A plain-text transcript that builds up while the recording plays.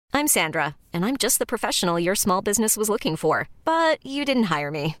I'm Sandra, and I'm just the professional your small business was looking for. But you didn't hire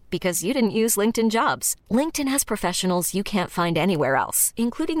me because you didn't use LinkedIn Jobs. LinkedIn has professionals you can't find anywhere else,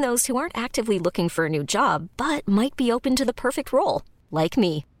 including those who aren't actively looking for a new job, but might be open to the perfect role, like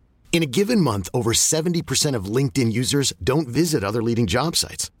me. In a given month, over 70% of LinkedIn users don't visit other leading job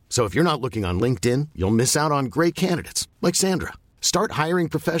sites. So if you're not looking on LinkedIn, you'll miss out on great candidates like Sandra. Start hiring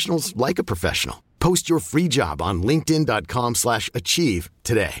professionals like a professional. Post your free job on linkedin.com/achieve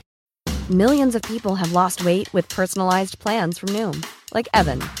today. Millions of people have lost weight with personalized plans from Noom. Like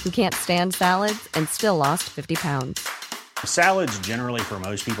Evan, who can't stand salads and still lost 50 pounds. Salads generally for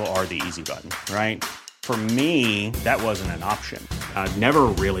most people are the easy button, right? For me, that wasn't an option. I never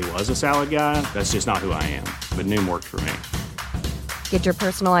really was a salad guy. That's just not who I am. But Noom worked for me. Get your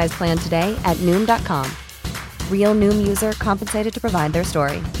personalized plan today at Noom.com. Real Noom user compensated to provide their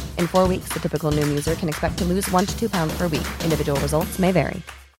story. In 4 weeks, the typical Noom user can expect to lose 1 to 2 pounds per week. Individual results may vary.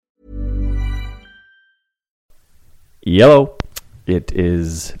 Yellow. It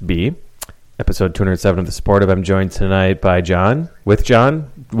is B. Episode 207 of The Sportive. I'm joined tonight by John,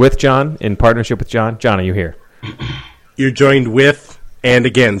 in partnership with John. John, are you here? You're joined with and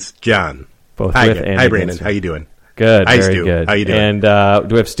against John. Both Hi, with and Hi, against. Brandon. How you doing? Good, Hi, very Stu. good. How you doing? And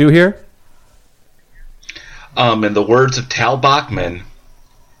do we have Stu here? In the words of Tal Bachman,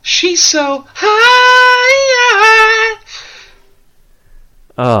 she's so high.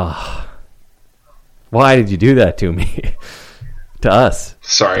 Oh, why did you do that to me? To us.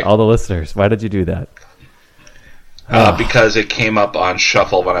 Sorry. To all the listeners. Why did you do that? Because it came up on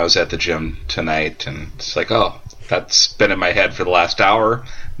shuffle when I was at the gym tonight, and it's like, oh, that's been in my head for the last hour.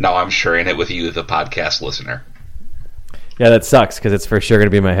 Now I'm sharing it with you, the podcast listener. Yeah, that sucks because it's for sure going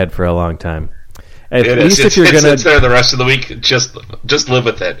to be in my head for a long time. It is. It's there the rest of the week. Just live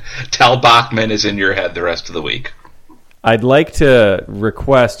with it. Tal Bachman is in your head the rest of the week. I'd like to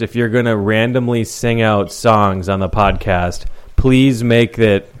request, if you're going to randomly sing out songs on the podcast, please make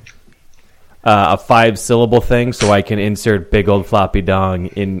it a 5-syllable thing so I can insert big old floppy dong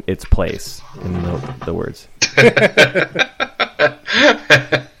in its place in the words.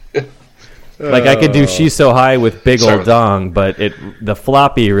 Like I could do "She's So High" with big old dong, but the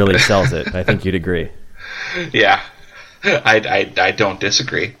floppy really sells it. I think you'd agree. Yeah, I don't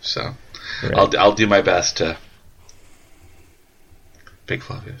disagree. So right. I'll do my best to big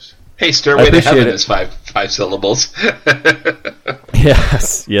floppies. Hey, Stairway to Heaven is five syllables.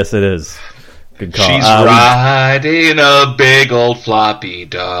 Yes, it is. Good call. She's riding a big old floppy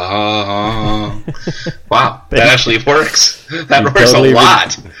dong. Wow, that actually works. That works totally a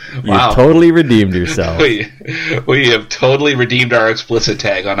lot. Wow. You totally redeemed yourself. We have totally redeemed our explicit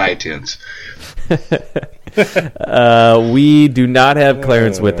tag on iTunes. We do not have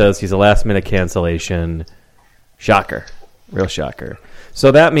Clarence with us. He's a last-minute cancellation. Shocker. Real shocker.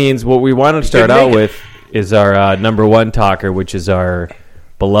 So that means what we want to start out with is our number one talker, which is our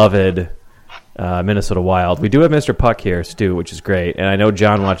beloved Minnesota Wild. We do have Mr. Puck here, Stu, which is great. And I know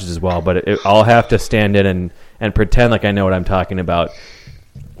John watches as well, but I'll have to stand in and pretend like I know what I'm talking about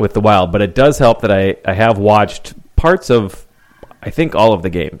with the Wild. But it does help that I have watched parts of, I think, all of the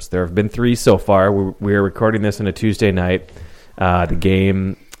games. There have been 3 so far. We're recording this on a Tuesday night. The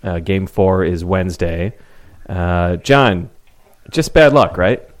game 4 is Wednesday. John, just bad luck,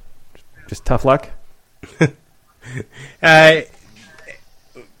 right? Just tough luck?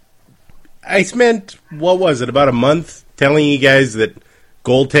 I spent, what was it, about a month telling you guys that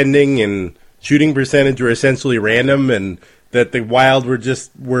goaltending and shooting percentage were essentially random and that the Wild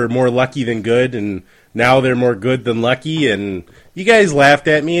were more lucky than good, and now they're more good than lucky, and you guys laughed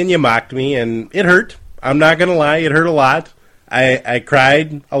at me and you mocked me, and it hurt. I'm not going to lie, it hurt a lot. I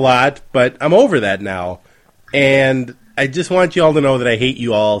cried a lot, but I'm over that now. And I just want you all to know that I hate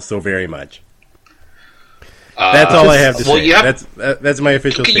you all so very much. That's all I have to say. That's my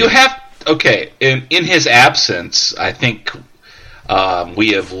official statement. In his absence, I think we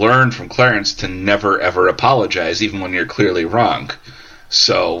have learned from Clarence to never, ever apologize, even when you're clearly wrong.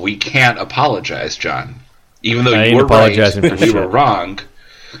 So we can't apologize, John. Even though you were right and we were wrong.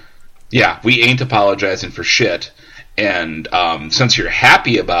 Yeah, we ain't apologizing for shit. And since you're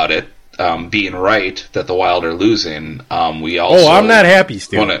happy about it, being right, that the Wild are losing, we also... Oh, I'm not happy,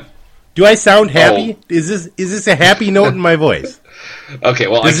 Stu. Do I sound happy? Oh. Is this a happy note in my voice? Okay,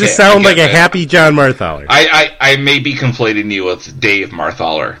 well, does this sound like a happy John Marthaler? I may be conflating you with Dave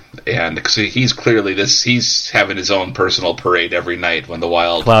Marthaler, and because he's clearly he's having his own personal parade every night when the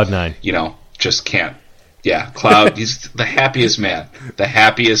Wild Cloud9, just can't. Yeah, Cloud. He's the happiest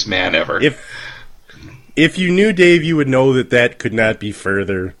man ever. If you knew Dave, you would know that could not be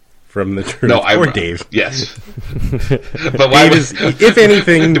further from the truth. No, Poor Dave. Yes. But why Dave is, if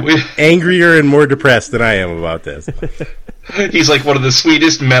anything, angrier and more depressed than I am about this. He's like one of the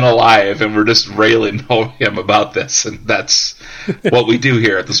sweetest men alive, and we're just railing on him about this. And that's what we do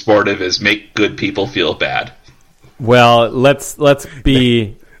here at The Sportive, is make good people feel bad. Well, let's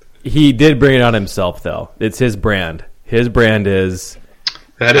be... He did bring it on himself, though. It's his brand. His brand is,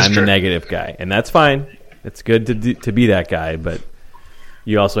 that is I'm true. the negative guy. And that's fine. It's good to be that guy, but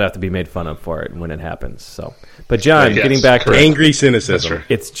you also have to be made fun of for it when it happens. So, but John, Yes, getting back correct. to Angry cynicism. Right.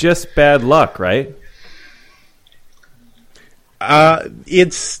 it's just bad luck, right?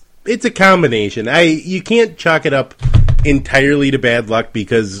 It's a combination. You can't chalk it up entirely to bad luck,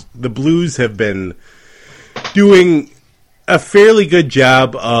 because the Blues have been doing a fairly good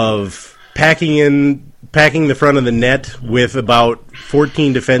job of packing the front of the net with about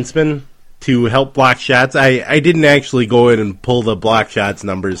 14 defensemen to help block shots. I didn't actually go in and pull the block shots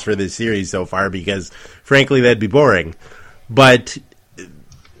numbers for this series so far, because frankly that'd be boring. But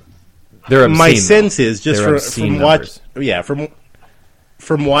They're obscene, my sense is just They're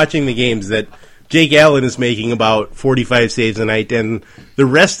from watching the games that Jake Allen is making about 45 saves a night, and the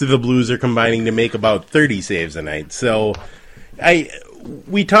rest of the Blues are combining to make about 30 saves a night. So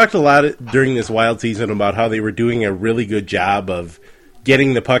we talked a lot during this Wild season about how they were doing a really good job of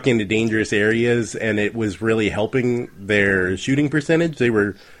getting the puck into dangerous areas, and it was really helping their shooting percentage. They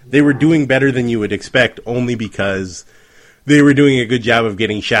were doing better than you would expect, only because they were doing a good job of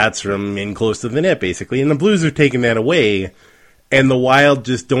getting shots from in close to the net, basically. And the Blues are taking that away, and the Wild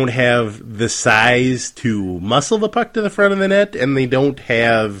just don't have the size to muscle the puck to the front of the net, and they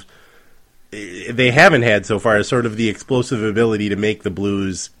haven't had so far sort of the explosive ability to make the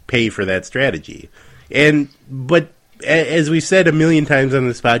Blues pay for that strategy. But as we've said a million times on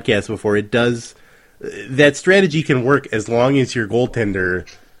this podcast before, that strategy can work as long as your goaltender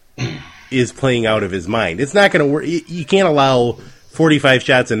is playing out of his mind. It's not going to work. You can't allow 45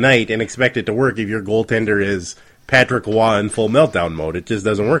 shots a night and expect it to work if your goaltender is Patrick Waugh in full meltdown mode. It just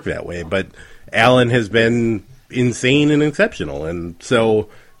doesn't work that way. But Allen has been insane and exceptional, and so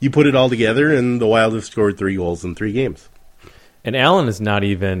you put it all together, and the Wild have scored 3 goals in 3 games. And Allen is not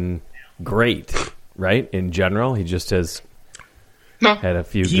even great, right? In general, he just has had a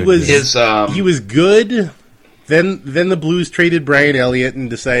few. He was good. Then the Blues traded Brian Elliott and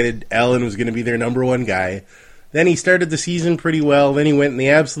decided Allen was going to be their number 1 guy. Then he started the season pretty well. Then he went in the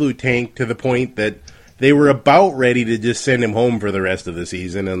absolute tank to the point that they were about ready to just send him home for the rest of the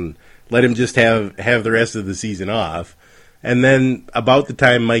season and let him just have the rest of the season off. And then about the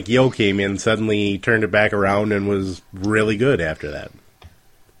time Mike Yeo came in, suddenly he turned it back around and was really good after that.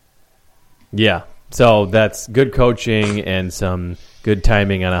 Yeah, so that's good coaching and some good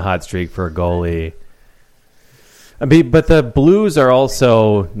timing on a hot streak for a goalie. But the Blues are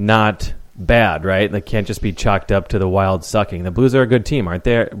also not bad, right? They can't just be chalked up to the Wild sucking. The Blues are a good team, aren't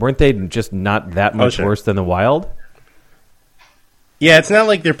they? Weren't they just not that much worse than the Wild? Yeah, it's not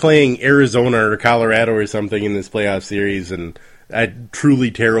like they're playing Arizona or Colorado or something in this playoff series and a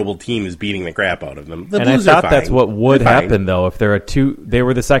truly terrible team is beating the crap out of them. The Blues I are thought fine. that's what would They're fine. happen, though. If they're they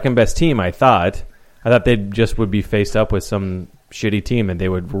were the second best team, I thought they just would be faced up with some shitty team and they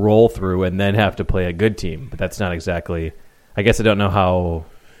would roll through and then have to play a good team. But that's not exactly. I guess I don't know how.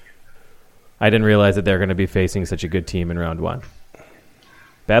 I didn't realize that they're going to be facing such a good team in round 1.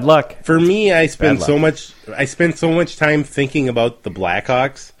 Bad luck. For me, I spent so much time thinking about the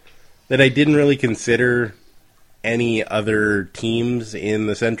Blackhawks that I didn't really consider any other teams in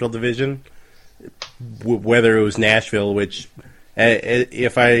the Central Division, whether it was Nashville, which,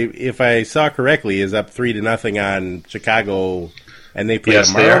 if I saw correctly, is up 3-0 on Chicago, and they play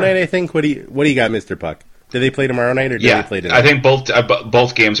tomorrow night. I think. What do you got, Mr. Puck? Do they play tomorrow night, or do they play tonight? I think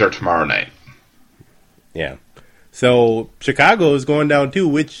both games are tomorrow night. Yeah. So Chicago is going down too,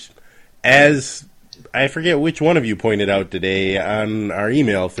 which, as I forget which one of you pointed out today on our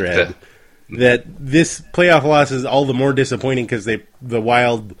email thread, that this playoff loss is all the more disappointing because the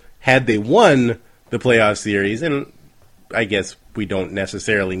Wild, had they won the playoff series, and I guess we don't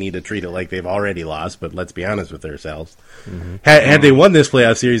necessarily need to treat it like they've already lost, but let's be honest with ourselves. Mm-hmm. Had they won this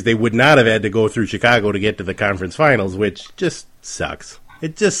playoff series, they would not have had to go through Chicago to get to the conference finals, which just sucks.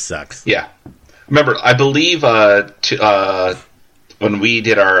 It just sucks. Yeah. Remember, I believe when we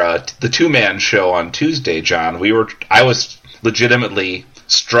did our the 2-man show on Tuesday, John, I was legitimately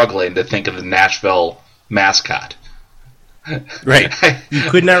struggling to think of the Nashville mascot. Right. You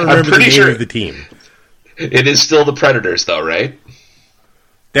could not remember the name of the team. It is still the Predators, though, right?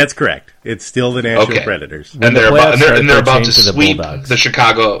 That's correct. It's still the Nashville Predators. And they're about to sweep the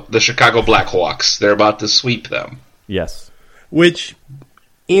Chicago Blackhawks. They're about to sweep them. Yes. Which,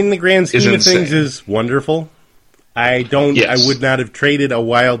 in the grand scheme of insane. things, is wonderful. I would not have traded a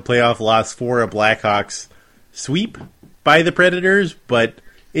Wild playoff loss for a Blackhawks sweep by the Predators, but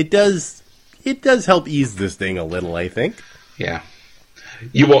it does help ease this thing a little, I think. Yeah.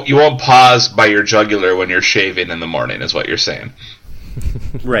 You won't pause by your jugular when you're shaving in the morning, is what you're saying.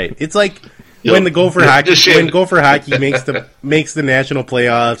 Right. It's like when Gopher Hockey makes the national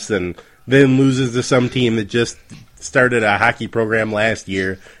playoffs and then loses to some team that just started a hockey program last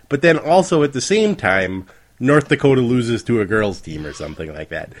year, but then also at the same time North Dakota loses to a girls' team or something like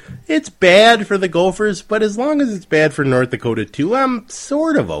that. It's bad for the Gophers, but as long as it's bad for North Dakota too, I'm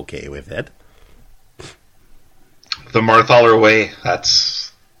sort of okay with it. The Marthaler way,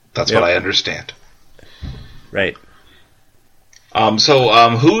 that's what I understand. Right. So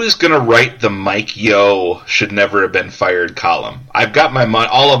who is going to write the Mike Yeo should never have been fired column? I've got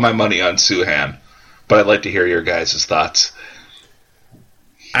all of my money on Suhan, but I'd like to hear your guys' thoughts.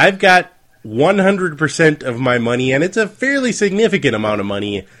 I've got 100% of my money, and it's a fairly significant amount of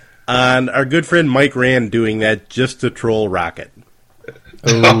money, on our good friend Mike Rand doing that just to troll Rocket.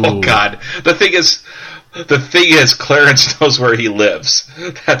 Ooh. Oh, God. The thing is, Clarence knows where he lives.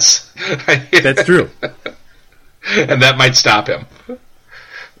 That's true. And that might stop him.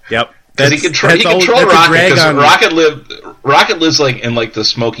 Yep. Because he can troll Rocket, because Rocket lives in the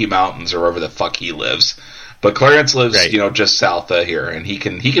Smoky Mountains or wherever the fuck he lives. But Clarence lives, just south of here, and he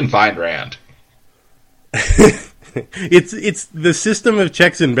can find Rand. It's the system of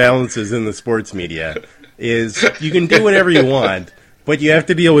checks and balances in the sports media. Is you can do whatever you want, but you have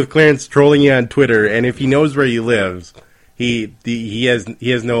to deal with Clarence trolling you on Twitter, and if he knows where you live, he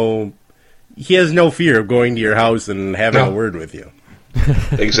has no fear of going to your house and having a word with you.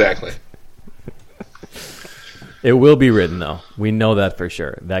 Exactly. It will be written, though. We know that for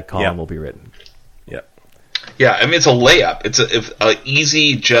sure. That column will be written. Yeah, I mean, it's a layup. It's a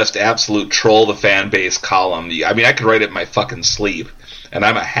easy, just absolute troll the fan base column. I mean, I could write it in my fucking sleep, and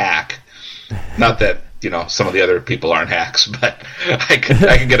I'm a hack. Not that, some of the other people aren't hacks, but I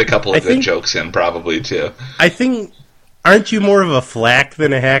can get a couple of good jokes in probably, too. I think, aren't you more of a flack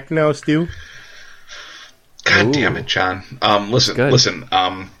than a hack now, Stu? God damn it, John. Listen.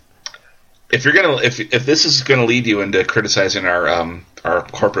 If this is gonna lead you into criticizing our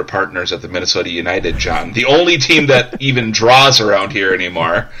corporate partners at the Minnesota United, John, the only team that even draws around here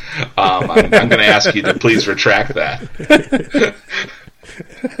anymore, I'm going to ask you to please retract that.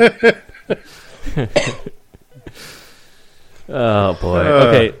 Oh boy.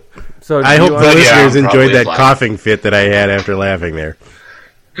 Okay. So I hope the listeners enjoyed that coughing fit that I had after laughing there.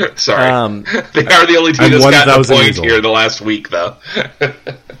 Sorry. They are the only team that's gotten a point here in the last week, though.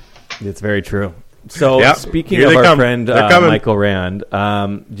 It's very true. So, speaking of our friend Michael Rand,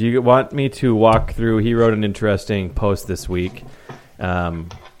 do you want me to walk through? He wrote an interesting post this week,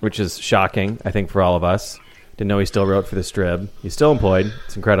 which is shocking, I think, for all of us. Didn't know he still wrote for the Strib. He's still employed.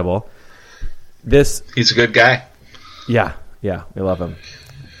 It's incredible. He's a good guy. Yeah, we love him.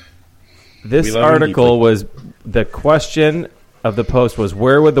 This article was, the question of the post was,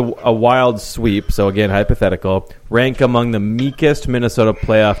 where would a Wild sweep, so again, hypothetical, rank among the meekest Minnesota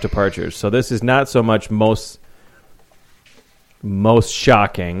playoff departures? So this is not so much most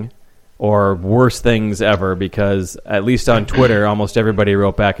shocking or worst things ever, because at least on Twitter, almost everybody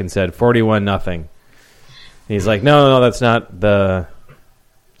wrote back and said 41-0. He's like, no, that's not the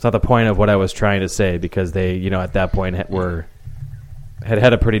point of what I was trying to say, because they, at that point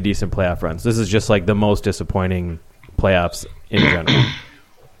had a pretty decent playoff run. So this is just like the most disappointing playoffs in general.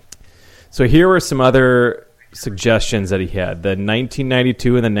 So here were some other suggestions that he had. The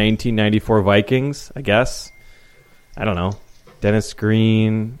 1992 and the 1994 Vikings, I guess. I don't know. Dennis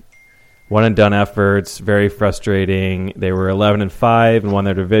Green, one-and-done efforts, very frustrating. They were 11-5 and won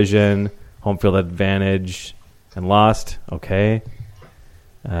their division, home field advantage, and lost. Okay.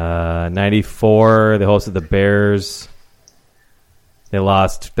 94, they hosted the Bears. They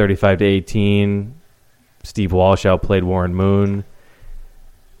lost 35-18. Steve Walsh outplayed Warren Moon.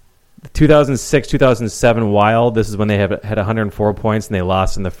 The 2006-2007 Wild, this is when they had 104 points and they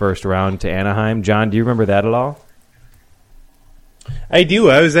lost in the first round to Anaheim. John, do you remember that at all? I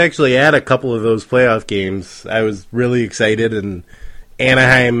do. I was actually at a couple of those playoff games. I was really excited, and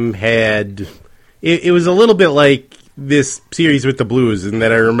Anaheim had... It was a little bit like this series with the Blues, in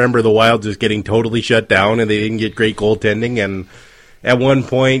that I remember the Wild just getting totally shut down and they didn't get great goaltending, and at one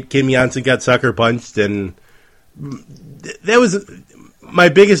point, Kim Janssen got sucker punched, and that was my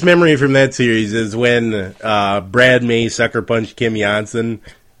biggest memory from that series is when Brad May sucker punched Kim Janssen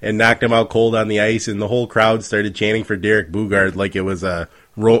and knocked him out cold on the ice, and the whole crowd started chanting for Derek Bugard like it was the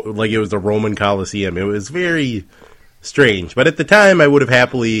Roman Coliseum. It was very, strange. But at the time, I would have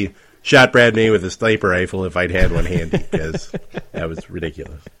happily shot Brad May with a sniper rifle if I'd had one handy, because that was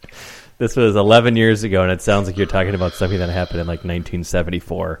ridiculous. This was 11 years ago, and it sounds like you're talking about something that happened in like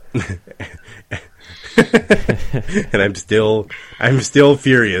 1974. And I'm still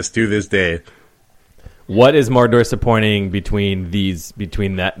furious to this day. What is more disappointing between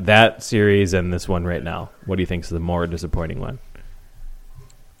that series and this one right now? What do you think is the more disappointing one?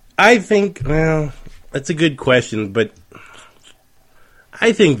 I think, well, that's a good question, but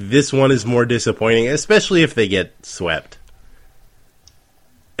I think this one is more disappointing, especially if they get swept.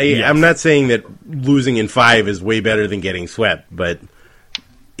 Yes. I'm not saying that losing in 5 is way better than getting swept, but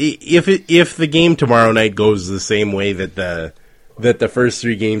if the game tomorrow night goes the same way that the first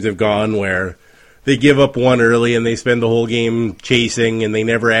 3 games have gone, where they give up one early and they spend the whole game chasing and they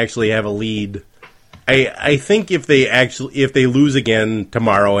never actually have a lead, I think if they lose again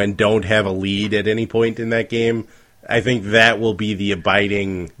tomorrow and don't have a lead at any point in that game, I think that will be the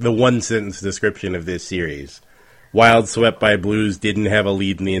one sentence description of this series. Wild swept by Blues, didn't have a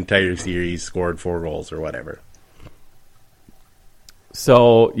lead in the entire series, scored 4 goals or whatever.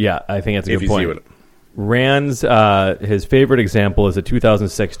 So, yeah, I think that's a good point. Rand's, his favorite example is the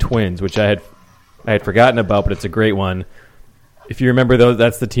 2006 Twins, which I had forgotten about, but it's a great one. If you remember, though,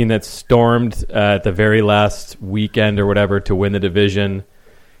 that's the team that stormed at the very last weekend or whatever to win the division,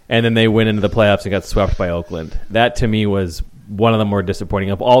 and then they went into the playoffs and got swept by Oakland. That, to me, was one of the more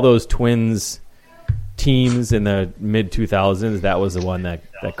disappointing. Of all those Twins teams in the mid-2000s, that was the one that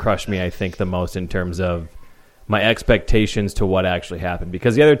crushed me, I think, the most in terms of my expectations to what actually happened.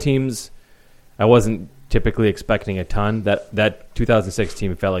 Because the other teams, I wasn't typically expecting a ton. That 2006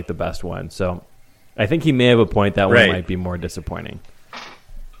 team felt like the best one. So I think he may have a point. That one might be more disappointing.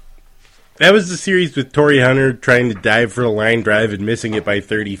 That was the series with Torrey Hunter trying to dive for a line drive and missing it by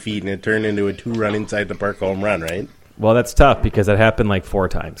 30 feet, and it turned into a 2-run inside the park home run, right? Well, that's tough because it happened like 4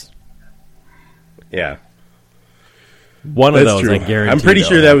 times. Yeah. One of those, true. I guarantee. I'm pretty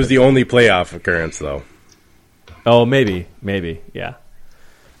sure that was the only playoff occurrence, though. Oh, maybe, yeah.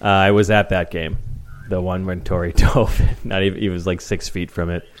 I was at that game, the one when Torrey dove. Not even, he was like 6 feet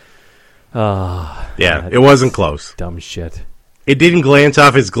from it. Yeah, it wasn't close. Dumb shit. It didn't glance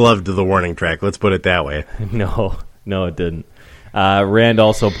off his glove to the warning track. Let's put it that way. No, it didn't. Rand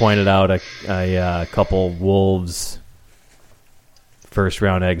also pointed out a couple Wolves first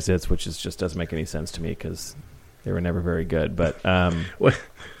round exits, which just doesn't make any sense to me because they were never very good. But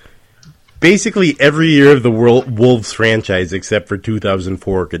basically, every year of the Wolves franchise, except for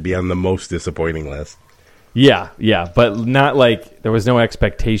 2004, could be on the most disappointing list. Yeah, but not like there was no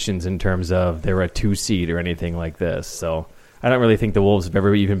expectations in terms of they were a 2 seed or anything like this. So I don't really think the Wolves have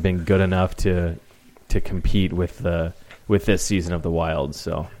ever even been good enough to compete with this season of the Wild.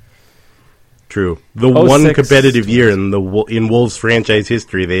 So true. The one competitive year in Wolves franchise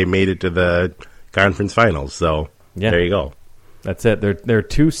history, they made it to the conference finals. So There you go. That's it. They're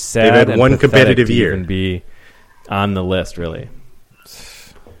too sad. They've had one competitive to year even be on the list. Really,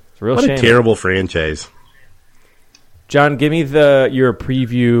 it's a real what shame. A terrible franchise. John, give me your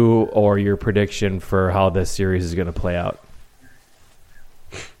preview or your prediction for how this series is going to play out.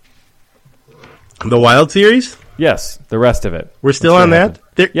 The Wild series? Yes, the rest of it. We're still on that?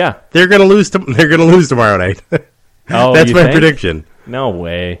 They're going to lose. They're going to lose tomorrow night. Oh, that's my prediction. No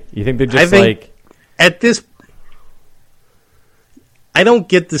way. You think they're just like at this? I don't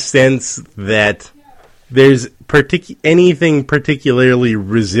get the sense that there's anything particularly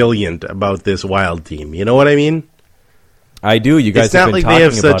resilient about this Wild team. You know what I mean? I do. You guys have been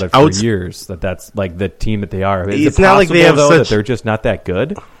talking about it for years. That's like the team that they are. Is it's it not like they have that they're just not that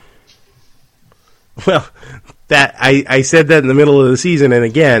good? Well, that I said that in the middle of the season, and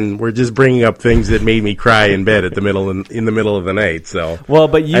again, we're just bringing up things that made me cry in bed in the middle of the night. So, well,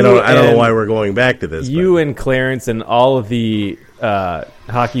 but I don't know why we're going back to this. You and Clarence and all of the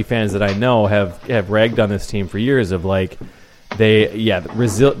hockey fans that I know have ragged on this team for years. Of like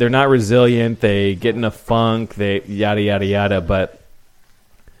they're not resilient. They get in a funk. They yada yada yada. But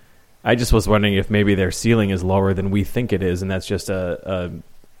I just was wondering if maybe their ceiling is lower than we think it is, and that's just a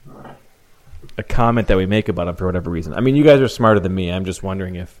comment that we make about them for whatever reason. I mean, you guys are smarter than me. I'm just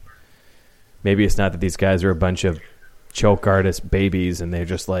wondering if maybe it's not that these guys are a bunch of choke artist babies and they're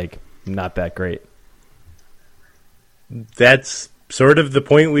just like not that great. That's sort of the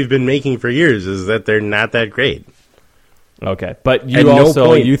point we've been making for years, is that they're not that great. Okay, but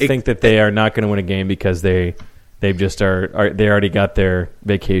you think that they are not going to win a game because they already got their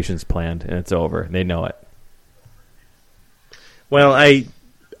vacations planned and it's over. They know it. Well,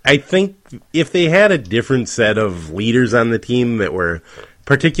 I think if they had a different set of leaders on the team that were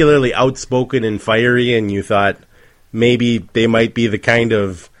particularly outspoken and fiery, and you thought maybe they might be the kind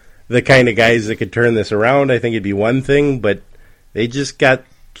of guys that could turn this around, I think it'd be one thing, but they just got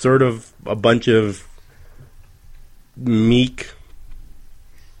sort of a bunch of meek.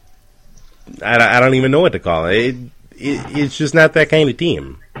 I don't even know what to call it. It's just not that kind of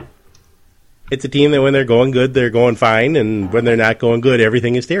team. It's a team that when they're going good, they're going fine, and when they're not going good,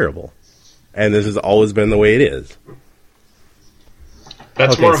 everything is terrible. And this has always been the way it is.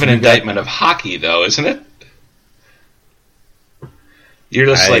 That's more of an indictment of hockey, though, isn't it? You're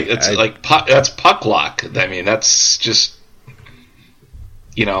just that's puck luck. I mean, that's just,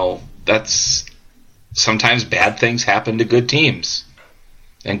 that's sometimes bad things happen to good teams,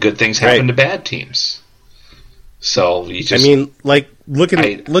 and good things happen to bad teams. So you just, look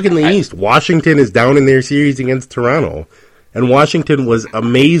in the East. Washington is down in their series against Toronto, and Washington was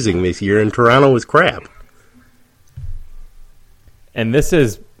amazing this year, and Toronto was crap. And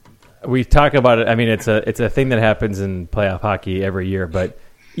we talk about it. I mean, it's a thing that happens in playoff hockey every year, but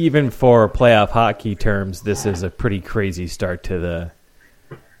even for playoff hockey terms, this is a pretty crazy start to the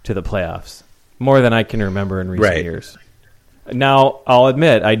playoffs. More than I can remember in recent years. Now, I'll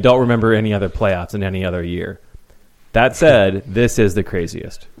admit, I don't remember any other playoffs in any other year. That said, this is the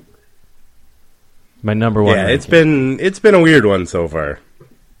craziest. My number one. Yeah, ranking. it's been a weird one so far.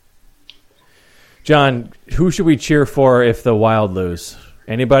 John, who should we cheer for if the Wild lose?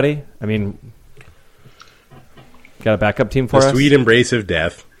 Anybody? I mean, got a backup team for us? The sweet embrace of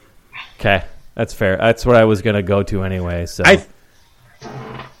death. Okay, that's fair. That's what I was going to go to anyway. So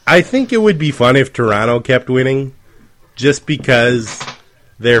I think it would be fun if Toronto kept winning, just because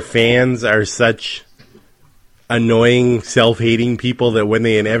their fans are such annoying, self-hating people that when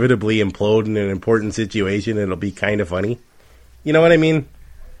they inevitably implode in an important situation, it'll be kind of funny. You know what I mean?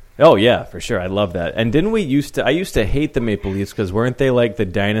 Oh, yeah, for sure. I love that. And didn't we I used to hate the Maple Leafs because weren't they like the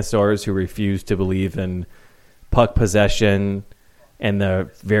dinosaurs who refused to believe in puck possession and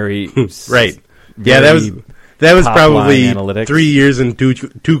the very... Right. Yeah, that was probably 3 years and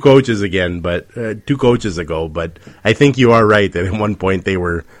two coaches ago, but I think you are right that at one point they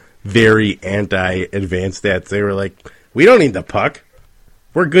were very anti-advanced stats. They were like, we don't need the puck.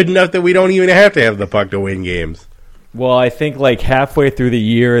 We're good enough that we don't even have to have the puck to win games. Well, I think like halfway through the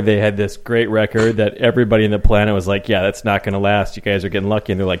year, they had this great record that everybody in the planet was like, yeah, that's not going to last. You guys are getting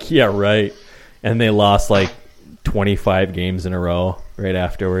lucky. And they're like, yeah, right. And they lost like 25 games in a row right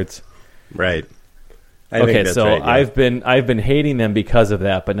afterwards. Right. I've been hating them because of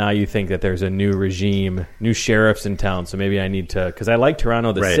that, but now you think that there's a new regime, new sheriffs in town, so maybe I need to, because I like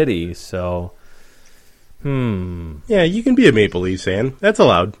Toronto, the city, so, Yeah, you can be a Maple Leafs fan. That's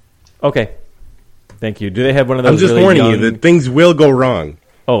allowed. Okay. Thank you. Do they have one of those? I'm just really warning you that things will go wrong.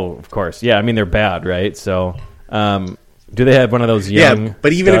 Oh, of course. Yeah, I mean, they're bad, right? So, do they have one of those young Yeah,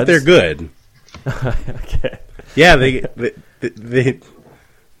 but even studs? if they're good. Okay. Yeah, they've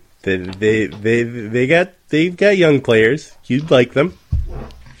got young players. You'd like them,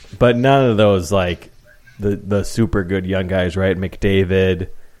 but none of those like the super good young guys, right? McDavid,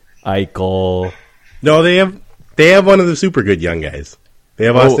 Eichel. No, they have one of the super good young guys. They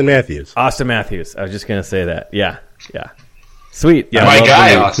have Austin Matthews. Austin Matthews. I was just gonna say that. Yeah. Sweet. Yeah, my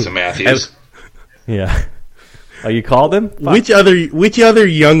guy, Austin Matthews. Yeah. Oh, you called him? Which other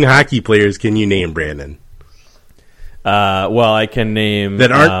young hockey players can you name, Brandon? Well, I can name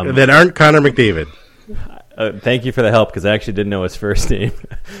that aren't Connor McDavid. Thank you for the help because I actually didn't know his first name.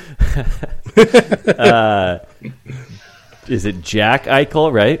 Is it Jack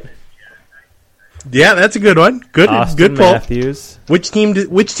Eichel? Right? Yeah, that's a good one. Good pull. Matthews. Which team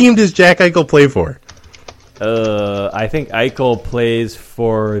does Jack Eichel play for? I think Eichel plays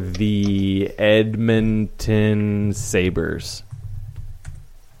for the Edmonton Sabres.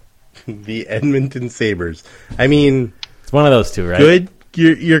 The Edmonton Sabres. I mean, it's one of those two, right?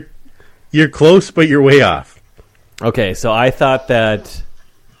 Good. You're close, but you're way off. Okay, so I thought that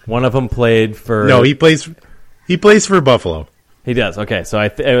one of them played for. No, he plays for Buffalo. He does. Okay, so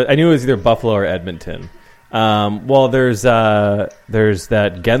I knew it was either Buffalo or Edmonton. Well, there's that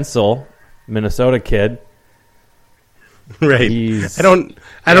Gensel, Minnesota kid. Right. I don't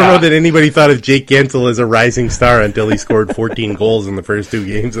know that anybody thought of Jake Gensel as a rising star until he scored 14 goals in the first two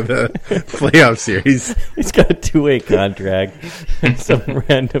games of the playoff series. He's got a 2-way contract. Some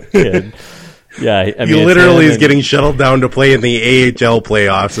random kid. Yeah, I mean, he literally is getting shuttled down to play in the AHL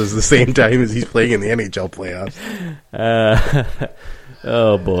playoffs at the same time as he's playing in the NHL playoffs.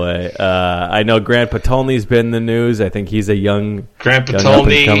 Oh boy, I know Grant Potulny's been in the news. I think he's a young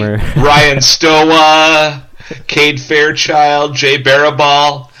Potulny, Ryan Stowa, Cade Fairchild, Jay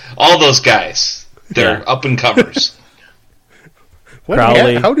Barabal, all those guys. They're up and comers.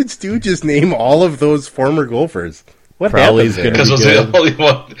 How did Stu just name all of those former Gophers? What Crowley's happened going there? to be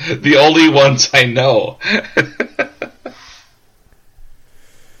Because good. the only ones I know.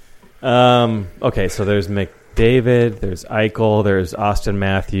 Okay, so there's McDavid, there's Eichel, there's Austin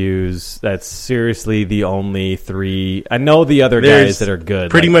Matthews. That's seriously the only three. I know the other guys that are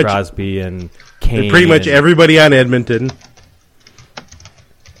good, pretty like much Crosby and Kane. Pretty much everybody on Edmonton.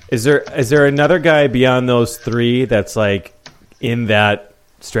 Is there another guy beyond those three that's like in that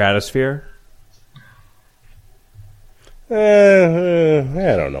stratosphere?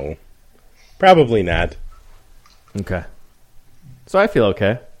 I don't know. Probably not. Okay. So I feel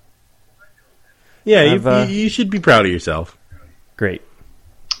okay. Yeah, you should be proud of yourself. Great.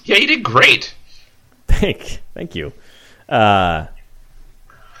 Yeah, you did great. Thank you.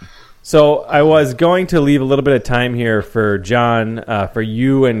 So I was going to leave a little bit of time here for John, for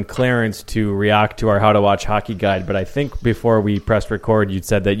you and Clarence to react to our How to Watch Hockey Guide, but I think before we pressed record, you'd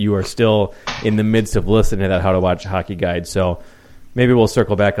said that you are still in the midst of listening to that How to Watch Hockey Guide, so maybe we'll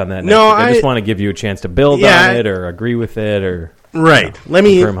circle back on that next week. I just want to give you a chance to build on it or agree with it or... Right. Let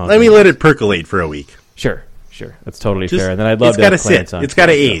me let it percolate for a week. Sure. That's totally fair. And then I'd love to have Clarence on. It's got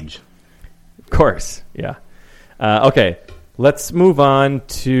to age. Of course, yeah. Okay, let's move on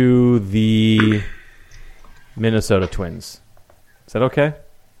to the Minnesota Twins. Is that okay?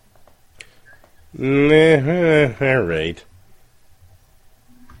 All right.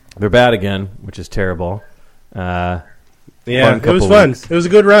 They're bad again, which is terrible. Yeah, it was fun. It was a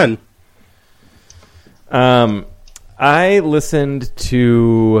good run. I listened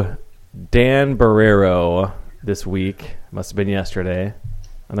to Dan Barrero this week. Must have been yesterday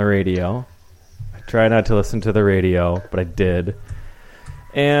on the radio. I try not to listen to the radio, but I did.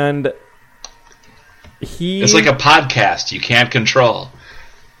 And it's like a podcast you can't control.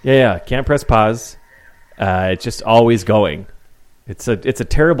 Yeah, can't press pause. It's just always going. It's a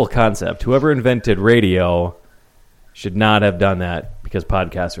terrible concept. Whoever invented radio should not have done that because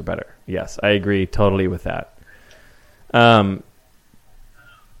podcasts are better. Yes, I agree totally with that. And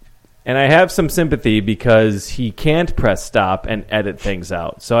I have some sympathy because he can't press stop and edit things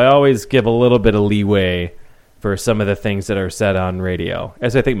out. So I always give a little bit of leeway for some of the things that are said on radio,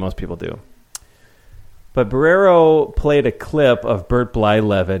 as I think most people do. But Barrero played a clip of Bert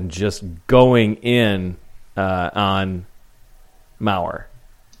Blyleven just going in on Mauer.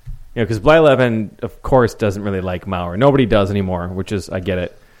 Because Blyleven, of course, doesn't really like Mauer. Nobody does anymore, which is, I get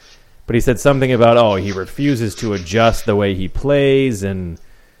it. But he said something about, he refuses to adjust the way he plays, and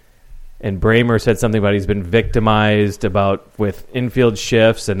Bramer said something about he's been victimized with infield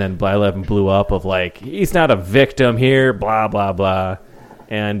shifts, and then Blyleven blew up of he's not a victim here, blah, blah, blah.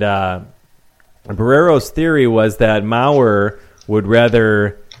 And Barrero's theory was that Mauer would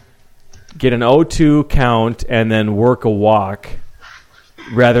rather get an 0-2 count and then work a walk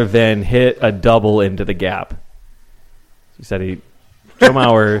rather than hit a double into the gap. He said Joe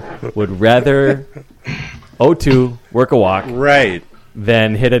Mauer would rather 0-2, work a walk, right,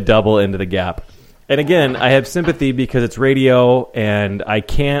 than hit a double into the gap. And again, I have sympathy because it's radio, and I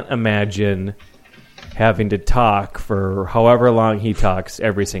can't imagine having to talk for however long he talks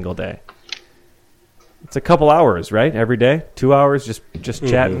every single day. It's a couple hours, right? Every day? 2 hours, just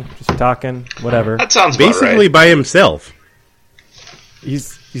chatting, just talking, whatever. That sounds about basically right. By himself.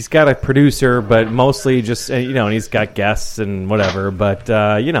 He's got a producer, but mostly just, and he's got guests and whatever. But,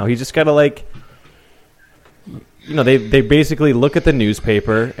 he just got to, they basically look at the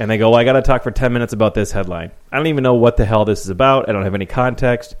newspaper and they go, well, I got to talk for 10 minutes about this headline. I don't even know what the hell this is about. I don't have any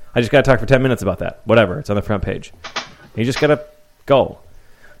context. I just got to talk for 10 minutes about that. Whatever. It's on the front page. And you just got to go.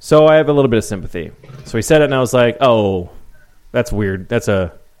 So I have a little bit of sympathy. So he said it and I was like, oh, that's weird. That's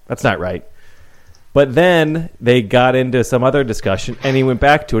not right. But then they got into some other discussion, and he went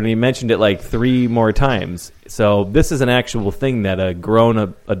back to it, and he mentioned it 3 more times. So this is an actual thing that a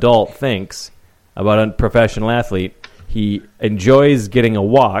grown adult thinks about a professional athlete. He enjoys getting a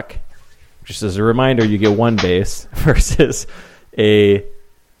walk, just as a reminder, you get 1 base, versus a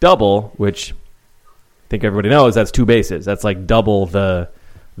double, which I think everybody knows that's 2 bases. That's double the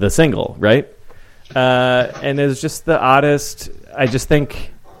single, right? And it's just the oddest. I just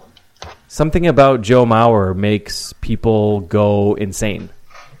think something about Joe Mauer makes people go insane.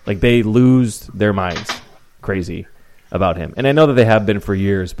 They lose their minds crazy about him. And I know that they have been for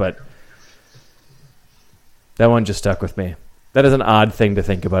years, but that one just stuck with me. That is an odd thing to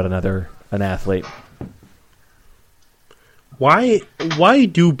think about an athlete. Why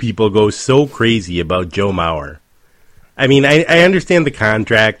do people go so crazy about Joe Mauer? I mean, I understand the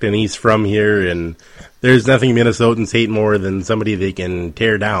contract, and he's from here, and there's nothing Minnesotans hate more than somebody they can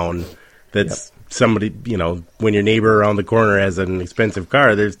tear down. That's somebody, when your neighbor around the corner has an expensive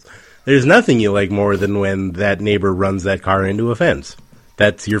car, there's there's nothing you like more than when that neighbor runs that car into a fence.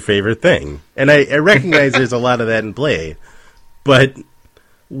 That's your favorite thing. And I recognize there's a lot of that in play. But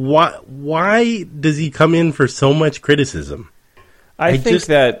why does he come in for so much criticism? I think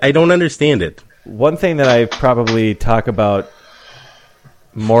that I don't understand it. One thing that I probably talk about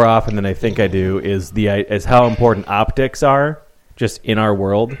more often than I think I do is how important optics are just in our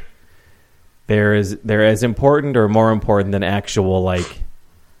world. They're as important or more important than actual like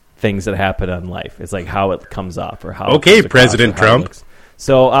things that happen in life. It's like how it comes off or how. Okay, President Trump.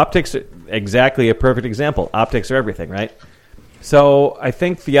 So optics, exactly a perfect example. Optics are everything, right? So I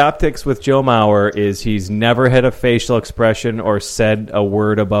think the optics with Joe Mauer is he's never had a facial expression or said a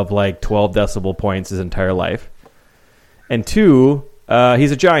word above like 12 decibel points his entire life. And two,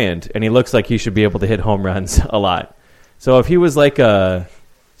 he's a giant, and he looks like he should be able to hit home runs a lot. So if he was like a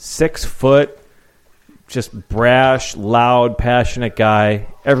 6 foot, just brash, loud, passionate guy,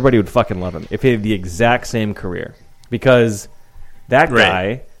 everybody would fucking love him if he had the exact same career. Because that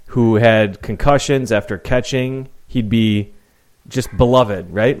guy who had concussions after catching, he'd be just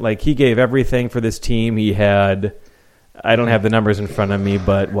beloved, right? Like he gave everything for this team. He had, I don't have the numbers in front of me,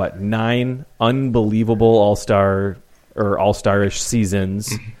 but 9 unbelievable all-star or all-starish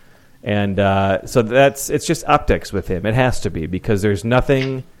seasons. And so it's just optics with him. It has to be because there's no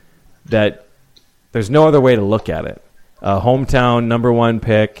other way to look at it. Hometown number 1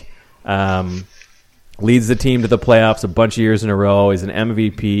 pick, leads the team to the playoffs a bunch of years in a row. He's an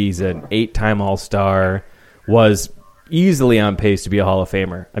MVP. He's an 8-time All-Star. Was easily on pace to be a Hall of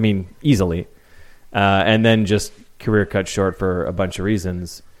Famer. I mean, easily. And then just career cut short for a bunch of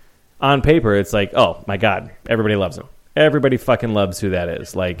reasons. On paper, it's like, oh, my God, everybody loves him. Everybody fucking loves who that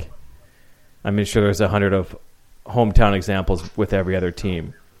is. Like, I'm sure there's 100 of hometown examples with every other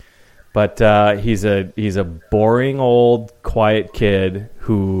team. But he's a boring, old, quiet kid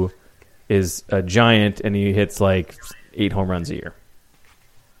who is a giant, and he hits like 8 home runs a year.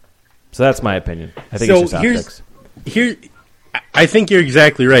 So that's my opinion. I think it's just optics. I think you're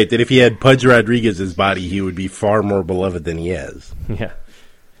exactly right, that if he had Pudge Rodriguez's body, he would be far more beloved than he is. Yeah.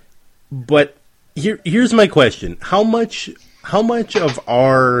 But here's my question. How much of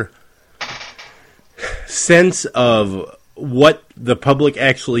our sense of what the public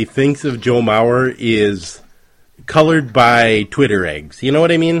actually thinks of Joe Mauer is colored by Twitter eggs? You know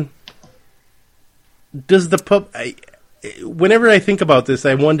what I mean? Does the whenever I think about this,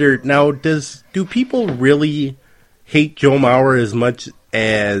 I wonder now: do people really hate Joe Mauer as much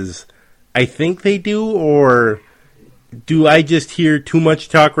as I think they do, or do I just hear too much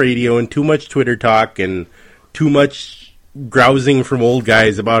talk radio and too much Twitter talk and too much grousing from old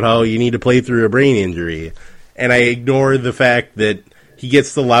guys about how you need to play through a brain injury, and I ignore the fact that he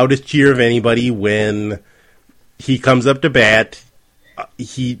gets the loudest cheer of anybody when he comes up to bat?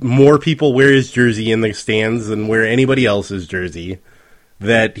 More people wear his jersey in the stands than wear anybody else's jersey.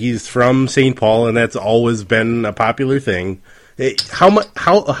 That he's from St. Paul, and that's always been a popular thing. How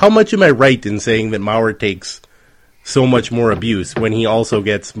much am I right in saying that Mauer takes so much more abuse when he also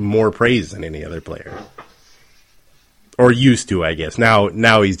gets more praise than any other player? Or used to, I guess.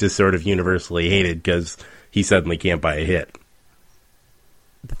 Now he's just sort of universally hated because he suddenly can't buy a hit.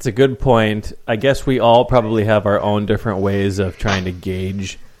 That's a good point. I guess we all probably have our own different ways of trying to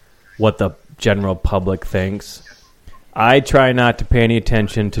gauge what the general public thinks. I try not to pay any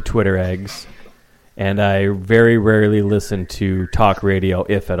attention to Twitter eggs, and I very rarely listen to talk radio,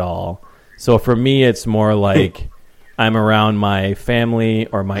 if at all. So for me, it's more like I'm around my family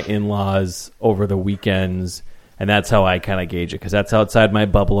or my in-laws over the weekends, and that's how I kind of gauge it, because that's outside my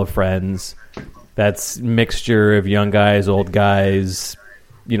bubble of friends. That's mixture of young guys, old guys,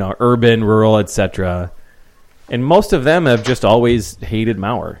 urban, rural, etc. And most of them have just always hated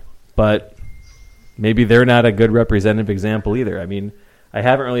Mauer. But maybe they're not a good representative example either. I mean, I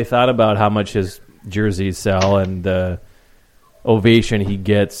haven't really thought about how much his jerseys sell and the ovation he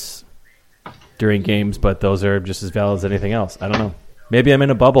gets during games, but those are just as valid as anything else. I don't know. Maybe I'm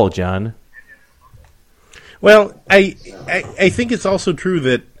in a bubble, John. Well, I think it's also true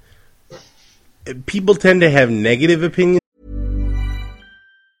that people tend to have negative opinions.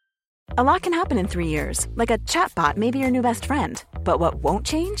 A lot can happen in 3 years, like a chatbot may be your new best friend. But what won't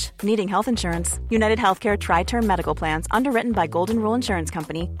change? Needing health insurance. United Healthcare Tri-Term Medical Plans, underwritten by Golden Rule Insurance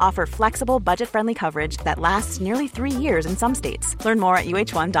Company, offer flexible, budget-friendly coverage that lasts nearly 3 years in some states. Learn more at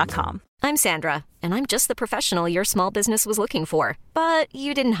uh1.com. I'm Sandra, and I'm just the professional your small business was looking for. But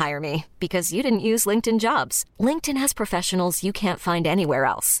you didn't hire me because you didn't use LinkedIn Jobs. LinkedIn has professionals you can't find anywhere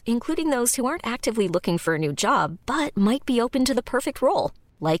else, including those who aren't actively looking for a new job, but might be open to the perfect role,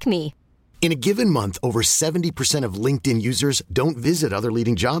 like me. In a given month, over 70% of LinkedIn users don't visit other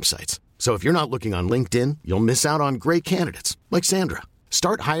leading job sites. So if you're not looking on LinkedIn, you'll miss out on great candidates like Sandra.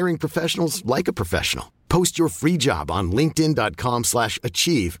 Start hiring professionals like a professional. Post your free job on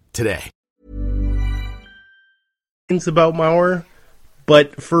linkedin.com/achieve today. It's about Maurer,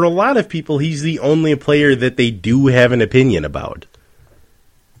 but for a lot of people, he's the only player that they do have an opinion about.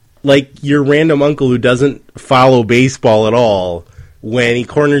 Like your random uncle who doesn't follow baseball at all, when he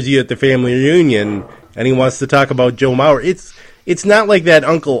corners you at the family reunion and he wants to talk about Joe Mauer, it's not like that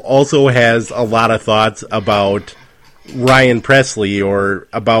uncle also has a lot of thoughts about Ryan Presley or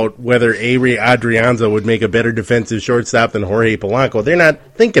about whether Avery Adrianza would make a better defensive shortstop than Jorge Polanco. They're not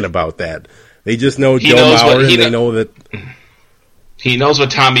thinking about that. They just know Joe Mauer, and they know that... He knows what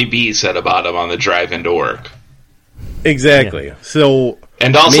Tommy B said about him on the drive into work. Exactly. Yeah. So...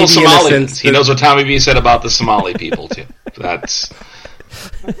 And also Somalians. He knows what Tommy B said about the Somali people, too. That's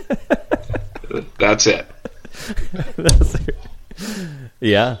it.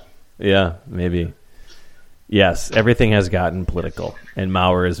 Yeah, maybe. Yes, everything has gotten political, and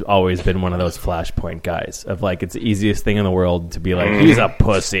Maurer has always been one of those flashpoint guys of like, it's the easiest thing in the world to be like, he's a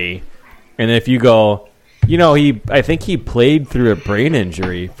pussy. And if you go, I think he played through a brain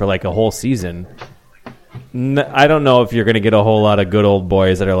injury for like a whole season. I don't know if you're going to get a whole lot of good old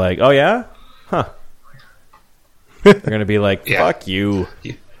boys that are like, oh yeah? Huh. They're going to be like, fuck you.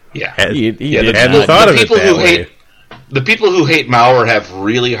 Yeah. Hadn't thought of it that way. The people who hate Maurer have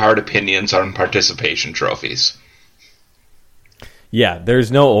really hard opinions on participation trophies. Yeah,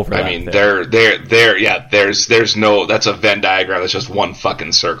 there's no overlap. I mean, there. there's no, that's a Venn diagram that's just one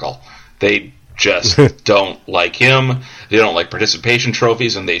fucking circle. They just don't like him. They don't like participation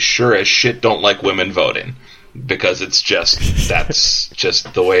trophies, and they sure as shit don't like women voting, because that's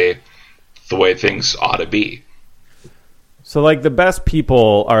just the way things ought to be. So, like, the best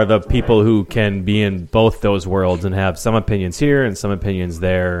people are the people who can be in both those worlds and have some opinions here and some opinions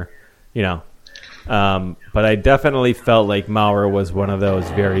there, But I definitely felt like Maurer was one of those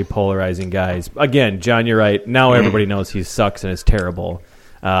very polarizing guys. Again, John, you're right. Now everybody knows he sucks and is terrible.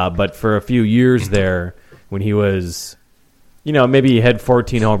 But for a few years there, when he was, maybe he had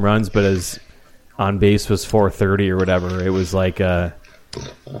 14 home runs, but his on base was 430 or whatever. It was like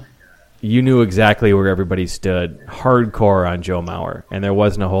you knew exactly where everybody stood, hardcore on Joe Mauer, and there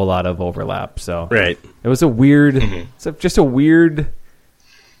wasn't a whole lot of overlap. So right, it was a weird, just a weird.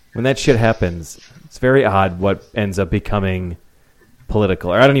 When that shit happens, it's very odd what ends up becoming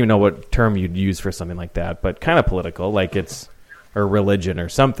political. Or I don't even know what term you'd use for something like that, but kind of political, like it's or religion or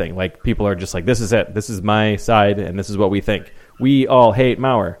something. Like people are just like, this is it. This is my side, and this is what we think. We all hate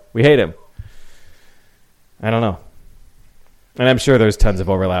Mauer. We hate him. I don't know. And I'm sure there's tons of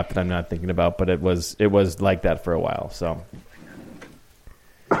overlap that I'm not thinking about, but it was like that for a while. So,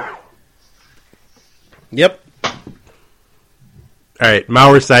 yep. All right,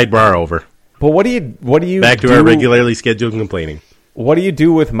 Mauer sidebar over. But what do you back to our regularly scheduled complaining? What do you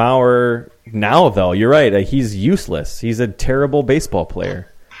do with Mauer now, though? You're right. He's useless. He's a terrible baseball player.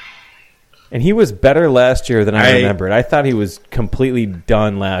 And he was better last year than I remembered. I thought he was completely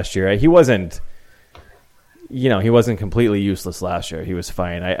done last year. He wasn't. He wasn't completely useless last year. He was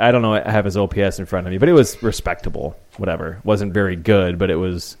fine. I don't know. I have his OPS in front of me, but it was respectable. Whatever. It wasn't very good, but it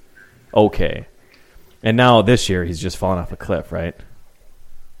was okay. And now this year, he's just fallen off a cliff, right?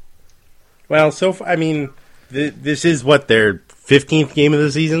 Well, this is what, their 15th game of the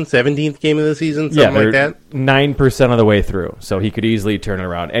season, 17th game of the season, something like that? 9% of the way through, so he could easily turn it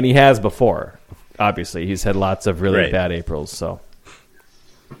around. And he has before, obviously. He's had lots of really bad Aprils, so...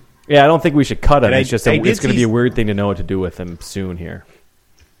 Yeah, I don't think we should cut him. It's going to be a weird thing to know what to do with him soon here.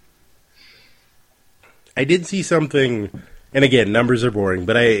 I did see something, and again, numbers are boring,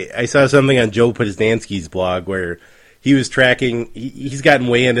 but I saw something on Joe Poznansky's blog where he was tracking. He's gotten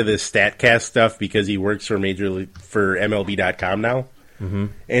way into this StatCast stuff because he works for MLB.com now,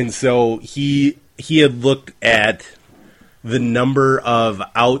 and so he had looked at the number of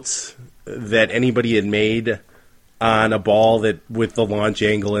outs that anybody had made on a ball that with the launch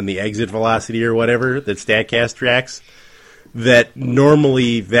angle and the exit velocity or whatever that StatCast tracks, that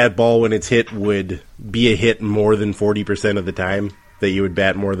normally that ball when it's hit would be a hit more than 40% of the time, that you would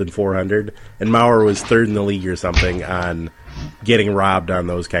bat more than 400. And Mauer was third in the league or something on getting robbed on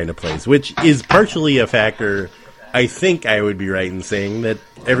those kind of plays, which is partially a factor. I think I would be right in saying that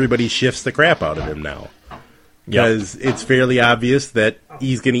everybody shifts the crap out of him now. Because it's fairly obvious that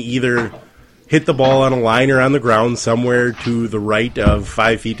he's going to either hit the ball on a line or on the ground somewhere to the right of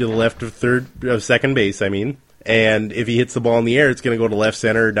 5 feet to the left of second base, and if he hits the ball in the air, it's going to go to left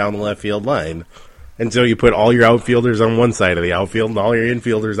center or down the left field line. And so you put all your outfielders on one side of the outfield and all your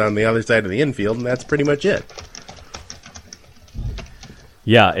infielders on the other side of the infield, and that's pretty much it.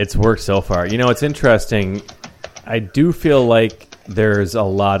 Yeah, it's worked so far. You know, it's interesting. I do feel like there's a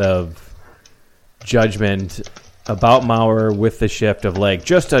lot of judgment about Mauer with the shift of, like,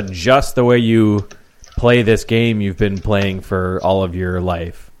 just adjust the way you play this game you've been playing for all of your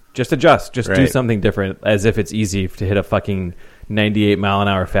life. Just adjust. Just do something different, as if it's easy to hit a fucking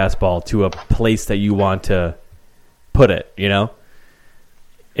 98-mile-an-hour fastball to a place that you want to put it, you know?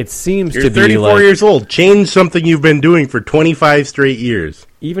 It seems You're to be 34 years old. Change something you've been doing for 25 straight years.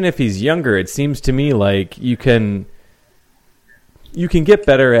 Even if he's younger, it seems to me like you can get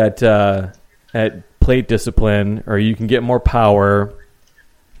better at plate discipline, or you can get more power.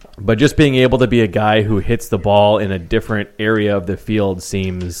 But just being able to be a guy who hits the ball in a different area of the field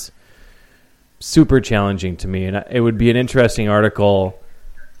seems super challenging to me. And it would be an interesting article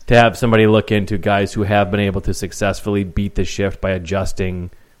to have somebody look into guys who have been able to successfully beat the shift by adjusting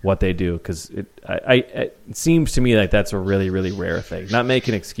what they do, because it seems to me like that's a really, really rare thing. Not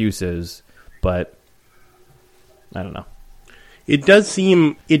making excuses, but I don't know. It does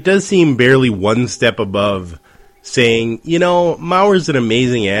seem barely one step above saying, you know, Mauer's an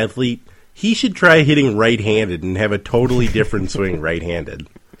amazing athlete. He should try hitting right-handed and have a totally different swing right-handed.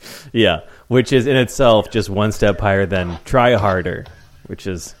 Yeah, which is in itself just one step higher than try harder, which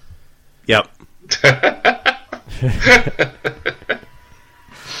is... Yep.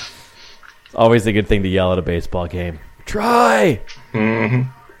 Always a good thing to yell at a baseball game. Try! Mm-hmm.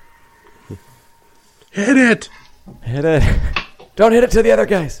 Hit it! Hit it. Don't hit it to the other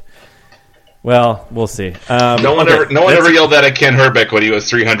guys. Well, we'll see. No one ever yelled that at Ken Herbeck when he was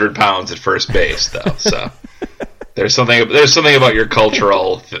 300 pounds at first base, though. So there's something about your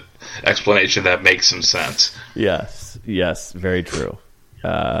cultural explanation that makes some sense. Yes, very true.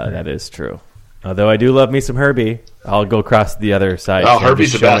 That is true. Although I do love me some Herbie. I'll go across the other side. Oh,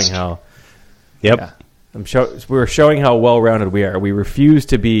 Herbie's the best. Yep. Yeah. We're showing how well-rounded we are. We refuse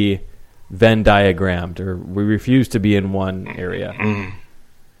to be Venn diagrammed, or we refuse to be in one area.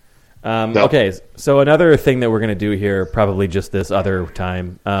 No. Okay, so another thing that we're going to do here, probably just this other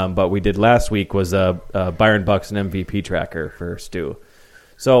time, but we did last week, was a Byron Buxton MVP tracker for Stu.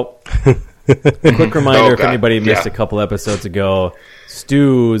 So, quick reminder, if anybody missed a couple episodes ago,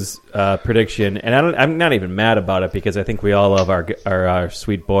 Stu's prediction, and I'm not even mad about it, because I think we all love our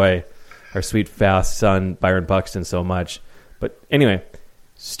sweet boy, our sweet fast son, Byron Buxton, so much. But anyway,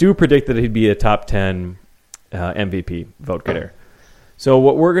 Stu predicted he'd be a top 10 MVP vote getter. So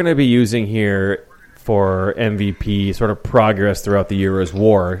what we're going to be using here for MVP sort of progress throughout the year is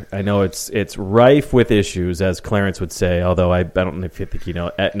WAR. I know it's rife with issues, as Clarence would say, although I don't think he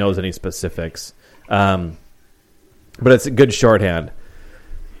knows any specifics. But it's a good shorthand.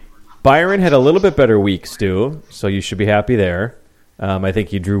 Byron had a little bit better week, Stu, so you should be happy there. I think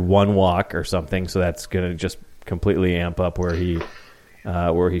he drew one walk or something, so that's going to just completely amp up where he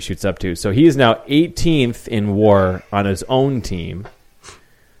shoots up to. So he is now 18th in WAR on his own team.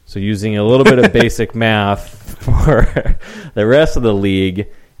 So using a little bit of basic math for the rest of the league,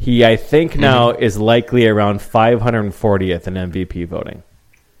 he, I think, now is likely around 540th in MVP voting.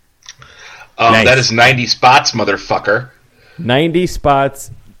 Nice. That is 90 spots, motherfucker. 90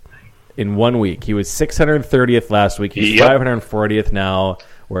 spots in 1 week. He was 630th last week. He's 540th now.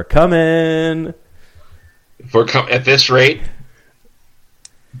 We're coming. At this rate,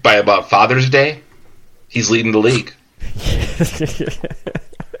 by about Father's Day, he's leading the league.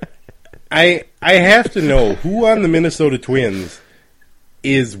 I have to know who on the Minnesota Twins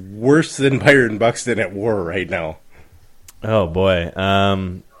is worse than Byron Buxton at WAR right now. Oh boy,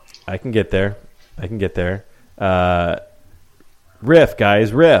 I can get there. Riff,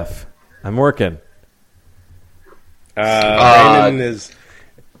 guys, riff. I'm working. Brandon's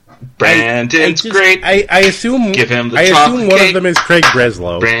great. I assume. Give him the I chocolate assume one cake. of them is Craig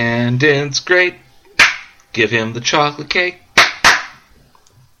Breslow. Brandon's great. Give him the chocolate cake.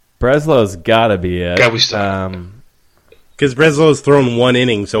 Breslow's got to be it. God, we stop. Because Breslow's thrown one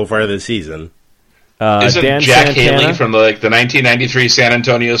inning so far this season. Isn't Dan Jack Santana? Haley from the 1993 San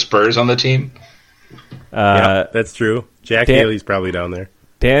Antonio Spurs on the team? Yeah, that's true. Jack Haley's probably down there.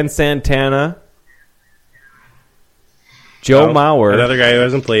 Dan Santana. Joe Mauer. Another guy who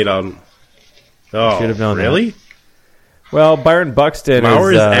hasn't played on. Oh, should have known really? That. Well, Byron Buxton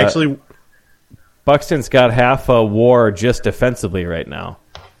Mauer is actually... Buxton's got half a WAR just defensively right now.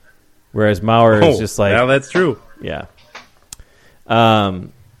 Whereas Mauer is just like... Now that's true. Yeah.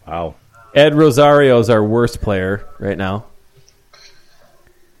 Wow. Ed Rosario's our worst player right now.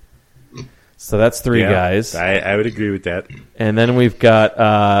 So that's three guys. I would agree with that. And then we've got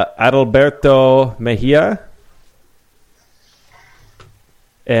Adalberto Mejia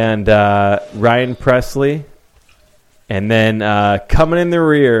and Ryan Presley. And then coming in the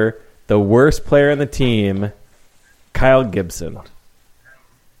rear, the worst player on the team, Kyle Gibson.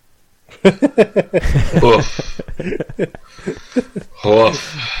 Oof.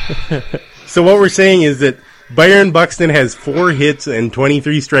 Oof. So what we're saying is that Byron Buxton has 4 hits and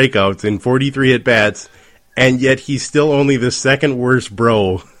 23 strikeouts in 43 at-bats, and yet he's still only the second worst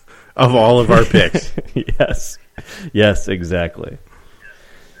bro of all of our picks. Yes, exactly.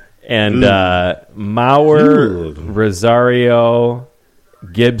 And Mauer, Rosario,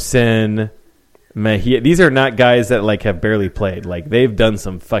 Gibson, Mejia. These are not guys that like have barely played. Like they've done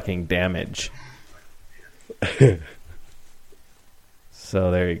some fucking damage. So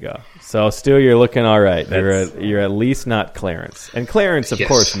there you go. So Stu, you're looking all right. You're at least not Clarence. And Clarence, of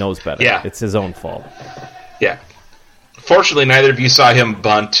course, knows better. Yeah. It's his own fault. Yeah. Fortunately, neither of you saw him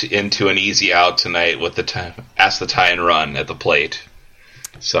bunt into an easy out tonight with the tie and run at the plate.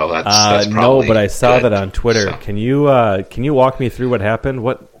 So that's probably no, but I saw good. that on Twitter. So. Can you walk me through what happened?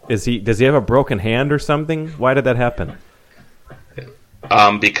 Does he have a broken hand or something? Why did that happen?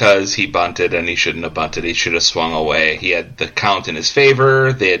 Because he bunted and he shouldn't have bunted. He should have swung away. He had the count in his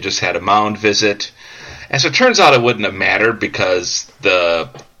favor. They had just had a mound visit. As it turns out, it wouldn't have mattered because the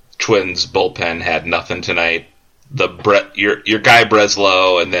Twins bullpen had nothing tonight. Your guy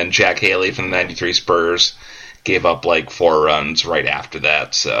Breslow and then Jack Haley from the 93 Spurs gave up like 4 runs right after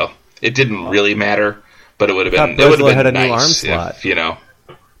that, so it didn't really matter. But it would have been. It would have been had a nice new arm slot. If, you know.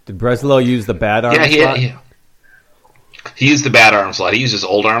 Did Breslow use the bad arm slot? Yeah. He used the bad arm slot. He used his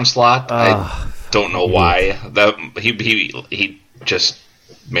old arm slot. I don't know why. He just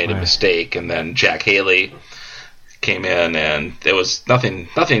made a mistake, and then Jack Haley came in, and there was nothing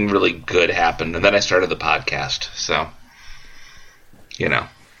really good happened. And then I started the podcast, so you know.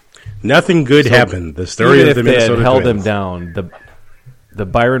 Nothing good happened. The story of the Minnesota Twins. Held Twins. him down. The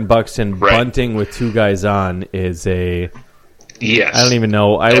Byron Buxton bunting with 2 guys on is a. Yes. I don't even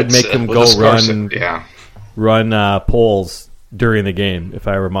know. I would make him go run polls during the game if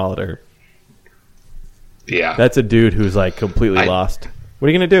I were Molitor. Yeah. That's a dude who's like completely lost. What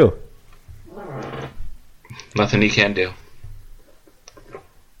are you going to do? Nothing he can do.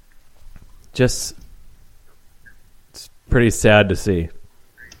 Just, it's pretty sad to see.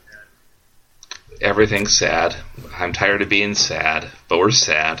 Everything's sad. I'm tired of being sad, but we're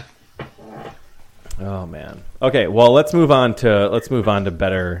sad. Oh man. Okay, well let's move on to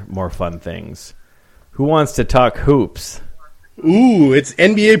better, more fun things. Who wants to talk hoops? Ooh, it's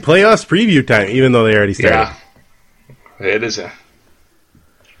NBA playoffs preview time, even though they already started. Yeah, it is.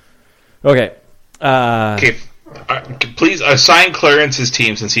 Okay. Okay. Please assign Clarence's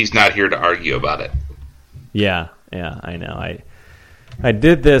team since he's not here to argue about it. Yeah, I know. I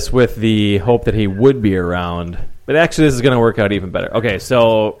did this with the hope that he would be around, but actually this is going to work out even better. Okay,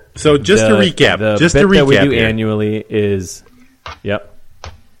 so just to recap, the bit that we do annually is,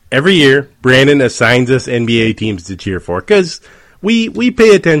 every year, Brandon assigns us NBA teams to cheer for because we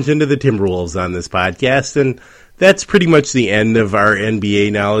pay attention to the Timberwolves on this podcast, and that's pretty much the end of our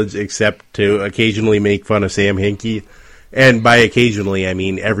NBA knowledge, except to occasionally make fun of Sam Hinkie. And by occasionally, I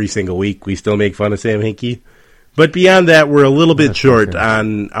mean every single week we still make fun of Sam Hinkie. But beyond that, we're a little bit short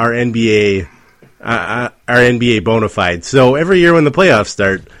on our NBA bona fides. So every year when the playoffs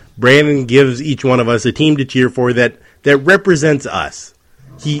start, Brandon gives each one of us a team to cheer for that represents us.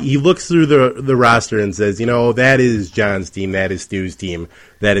 He looks through the roster and says, that is John's team, that is Stu's team,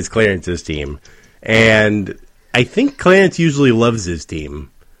 that is Clarence's team. And I think Clarence usually loves his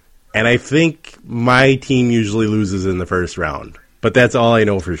team. And I think my team usually loses in the first round. But that's all I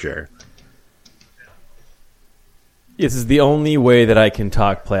know for sure. This is the only way that I can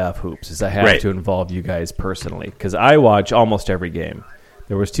talk playoff hoops, is I have to involve you guys personally. Because I watch almost every game.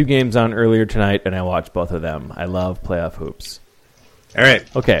 There was 2 games on earlier tonight, and I watched both of them. I love playoff hoops. All right.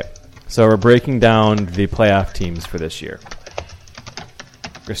 Okay, so we're breaking down the playoff teams for this year.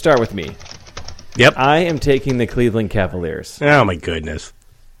 We're going to start with me. Yep. I am taking the Cleveland Cavaliers. Oh, my goodness.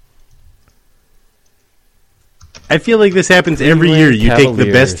 I feel like this happens every year. You take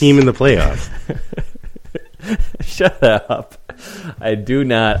the best team in the playoffs. Shut up. I do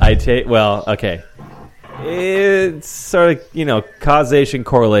not. Okay. It's sort of, causation,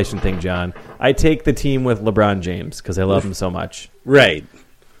 correlation thing, John. I take the team with LeBron James because I love him so much. Right.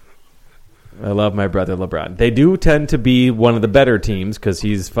 I love my brother LeBron. They do tend to be one of the better teams because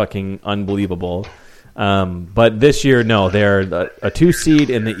he's fucking unbelievable. But this year, no, they're a 2 seed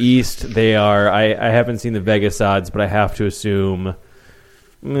in the East. They are, I haven't seen the Vegas odds, but I have to assume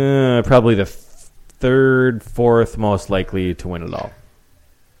Probably the third, fourth most likely to win it all.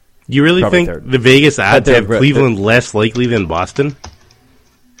 You really Probably think third. the Vegas odds have Cleveland less likely than Boston?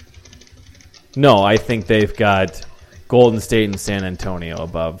 No, I think they've got Golden State and San Antonio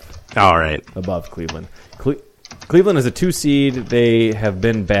above Cleveland. Cleveland is a 2 seed. They have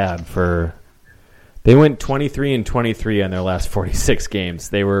been bad they went 23-23 on their last 46 games.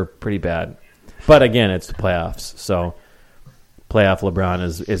 They were pretty bad. But again, it's the playoffs, so playoff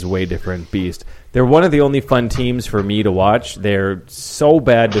LeBron is way different beast. They're one of the only fun teams for me to watch. They're so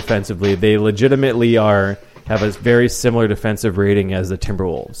bad defensively. They legitimately have a very similar defensive rating as the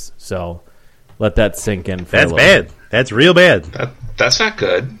Timberwolves. So let that sink in. That's bad. That's real bad. That's not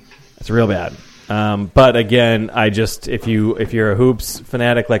good. It's real bad. But again, if you're a hoops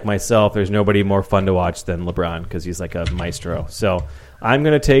fanatic like myself, there's nobody more fun to watch than LeBron because he's like a maestro. So I'm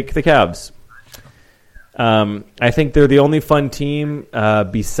going to take the Cavs. I think they're the only fun team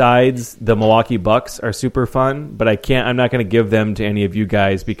besides the Milwaukee Bucks are super fun, but I'm not going to give them to any of you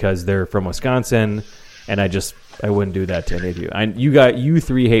guys because they're from Wisconsin, and I wouldn't do that to any of you. You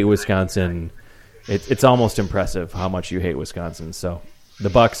three hate Wisconsin. It's almost impressive how much you hate Wisconsin. So the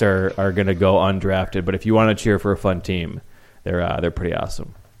Bucks are going to go undrafted, but if you want to cheer for a fun team, they're pretty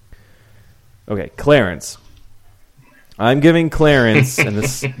awesome. Okay, Clarence. I'm giving Clarence, and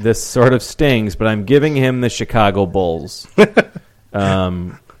this sort of stings, but I'm giving him the Chicago Bulls. Because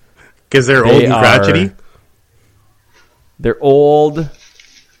they're old and crotchety? They're old.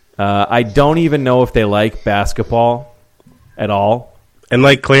 I don't even know if they like basketball at all. And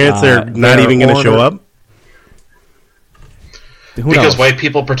like Clarence, they're not even going to show up? Because white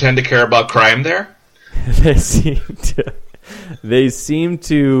people pretend to care about crime there? They seem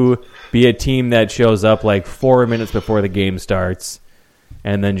to be a team that shows up like 4 minutes before the game starts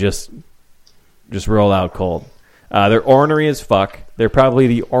and then just roll out cold. They're ornery as fuck. They're probably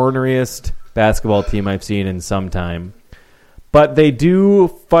the orneriest basketball team I've seen in some time. But they do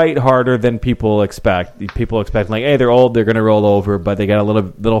fight harder than people expect. People expect, like, hey, they're old, they're going to roll over, but they got a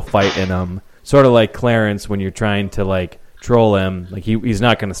little fight in them. Sort of like Clarence when you're trying to, like, troll him. Like, he's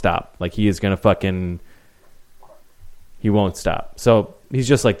not going to stop. Like, he is going to he won't stop. So he's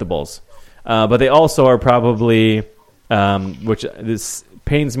just like the Bulls. But they also are probably, which this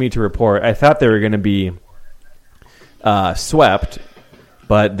pains me to report, I thought they were going to be swept,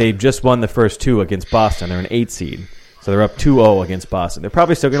 but they just won the first two against Boston. They're an 8 seed. So they're up 2-0 against Boston. They're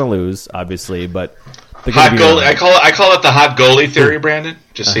probably still going to lose, obviously, but hot goalie. I call it the hot goalie theory, Brandon.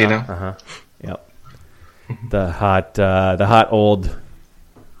 Just so you know. Yep. The hot old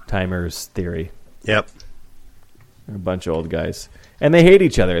timers theory. Yep. They're a bunch of old guys, and they hate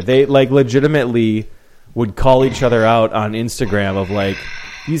each other. They like legitimately would call each other out on Instagram of like,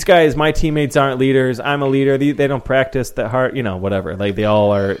 these guys, my teammates aren't leaders. I'm a leader. They don't practice that hard, whatever. Like they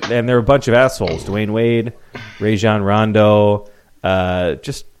all are, and they're a bunch of assholes. Dwayne Wade, Rajon Rondo, they're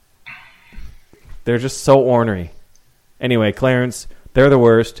just so ornery. Anyway, Clarence, they're the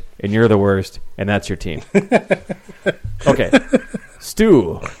worst, and you're the worst, and that's your team. Okay,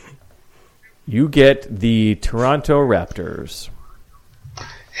 Stu, you get the Toronto Raptors.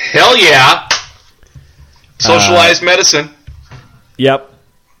 Hell yeah! Socialized medicine. Yep.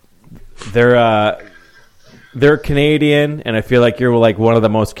 They're Canadian, and I feel like you're like one of the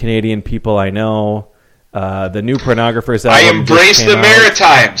most Canadian people I know. The new Pornographers album. I embrace the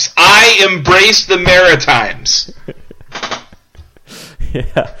Maritimes. I embrace the Maritimes.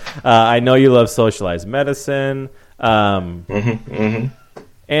 Yeah, I know you love socialized medicine. And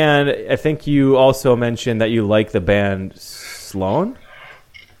I think you also mentioned that you like the band Sloan.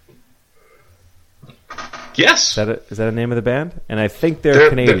 Yes. Is that a name of the band? And I think they're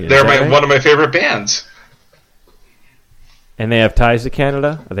Canadian. They're one of my favorite bands. And they have ties to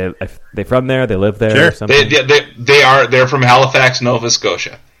Canada? Are they from there? They live there? Sure. Or something? They're from Halifax, Nova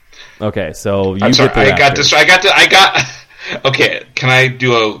Scotia. Okay, so I'm sorry, okay, can I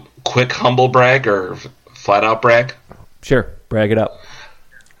do a quick humble brag or flat out brag? Sure, brag it up.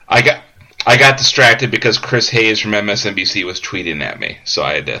 I got distracted because Chris Hayes from MSNBC was tweeting at me, so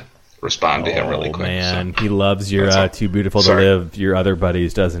I had to respond to him really quick. Oh, man. So. He loves your Too Beautiful to Live, your other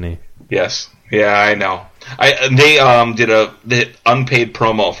buddies, doesn't he? Yes. Yeah, I know. They did unpaid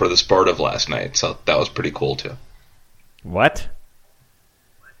promo for the Sportive last night, so that was pretty cool, too. What?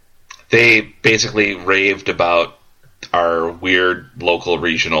 They basically raved about our weird local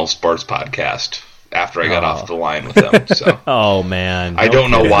regional sports podcast after I got off the line with them. So. Oh, man. I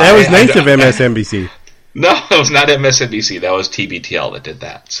don't know why. That was nice of MSNBC. No, it was not MSNBC. That was TBTL that did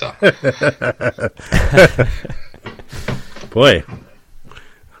that. So, boy.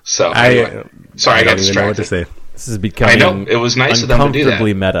 So anyway. Sorry, I got distracted. Know what to say. This is becoming I know. It was nice of them to do that.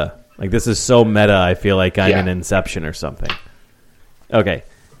 Uncomfortably meta. Like, this is so meta, I feel like I'm in Inception or something. Okay.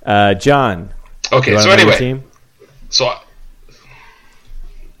 John. Okay, so anyway. So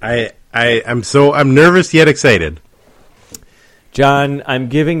I'm nervous yet excited. John, I'm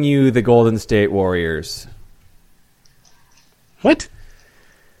giving you the Golden State Warriors. What?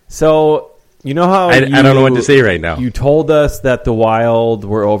 So, you know how I don't know what to say right now. You told us that the Wild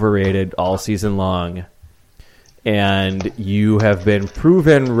were overrated all season long, and you have been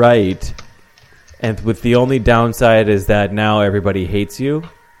proven right. And with the only downside is that now everybody hates you.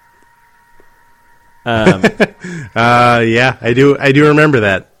 Yeah, I do remember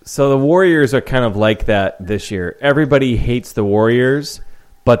that. So the Warriors are kind of like that this year. Everybody hates the Warriors,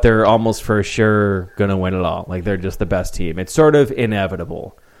 but they're almost for sure going to win it all. Like, they're just the best team. It's sort of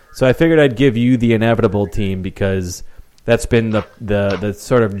inevitable. So I figured I'd give you the inevitable team because that's been the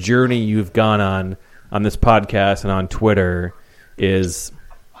sort of journey you've gone on this podcast and on Twitter. Is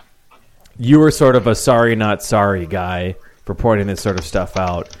you were sort of a sorry not sorry guy for pointing this sort of stuff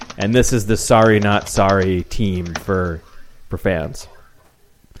out, and this is the sorry not sorry team for fans.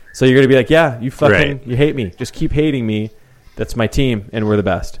 So you're going to be like, yeah, you you hate me. Just keep hating me. That's my team, and we're the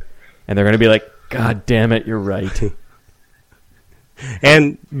best. And they're going to be like, God damn it, you're right.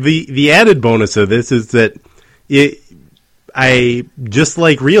 And the added bonus of this is that I just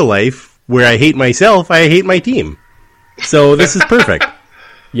like real life, where I hate myself, I hate my team. So this is perfect.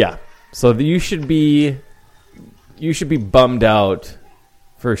 Yeah. So you should be bummed out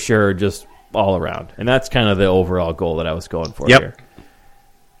for sure, just all around. And that's kind of the overall goal that I was going for here.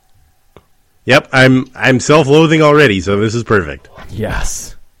 Yep, I'm self-loathing already, so this is perfect.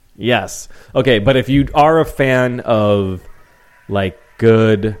 Yes. Okay, but if you are a fan of like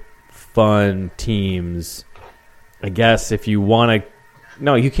good, fun teams, I guess if you want to,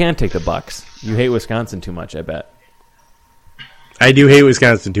 no, you can't take the Bucks. You hate Wisconsin too much, I bet. I do hate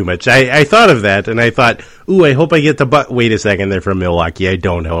Wisconsin too much. I thought of that, and I thought, ooh, I hope I get the Bucks. Wait a second, they're from Milwaukee. I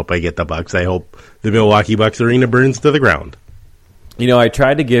don't hope I get the Bucks. I hope the Milwaukee Bucks arena burns to the ground. You know, I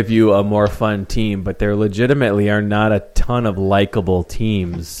tried to give you a more fun team, but there legitimately are not a ton of likable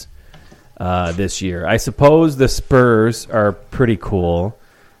teams this year. I suppose the Spurs are pretty cool.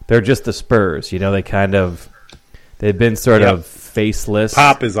 They're just the Spurs. You know, they've been sort of faceless.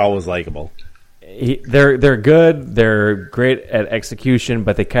 Pop is always likable. They're good. They're great at execution,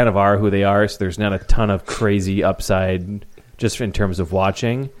 but they kind of are who they are, so there's not a ton of crazy upside just in terms of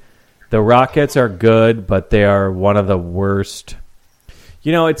watching. The Rockets are good, but they are one of the worst.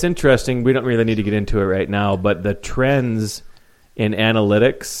 You know, it's interesting. We don't really need to get into it right now, but the trends in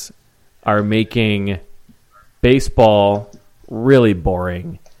analytics are making baseball really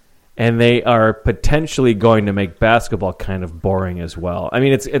boring, and they are potentially going to make basketball kind of boring as well. I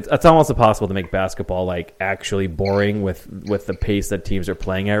mean, it's almost impossible to make basketball like actually boring with the pace that teams are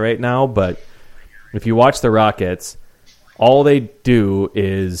playing at right now. But if you watch the Rockets, all they do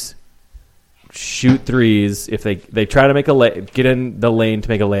is shoot threes. If they try to get in the lane to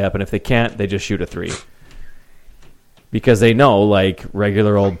make a layup, and if they can't, they just shoot a three. Because they know, like,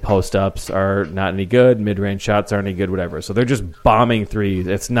 regular old post-ups are not any good, mid-range shots aren't any good, whatever. So they're just bombing threes.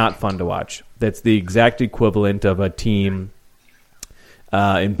 It's not fun to watch. That's the exact equivalent of a team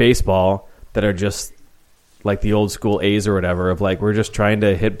in baseball that are just like the old school A's or whatever, of like, we're just trying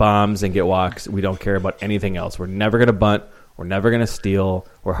to hit bombs and get walks. We don't care about anything else. We're never going to bunt. We're never going to steal.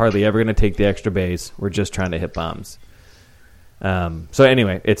 We're hardly ever going to take the extra base. We're just trying to hit bombs. So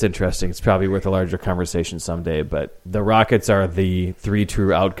anyway, it's interesting. It's probably worth a larger conversation someday, but the Rockets are the three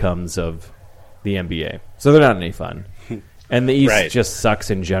true outcomes of the NBA. So they're not any fun. And the East just sucks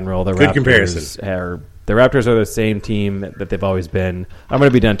in general. The Good comparison. The Raptors are the same team that they've always been. I'm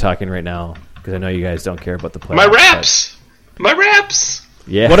going to be done talking right now because I know you guys don't care about the playoffs. My Raps!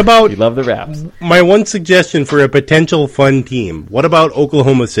 Yeah, what about, you love the Raps. My one suggestion for a potential fun team, what about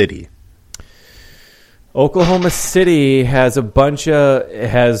Oklahoma City? Oklahoma City has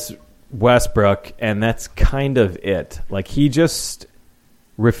has Westbrook, and that's kind of it. Like, he just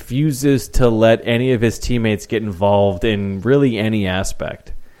refuses to let any of his teammates get involved in really any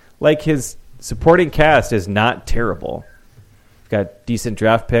aspect. Like, his supporting cast is not terrible. Got decent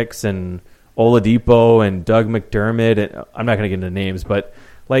draft picks and Oladipo and Doug McDermott, and I'm not going to get into names, but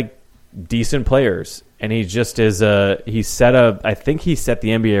like decent players. And he just is I think he set the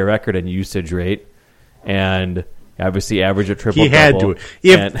NBA record in usage rate. And obviously average a triple-double. He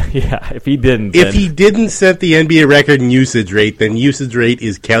had to. If he didn't... If he didn't set the NBA record in usage rate, then usage rate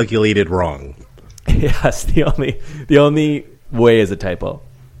is calculated wrong. Yes, the only way is a typo.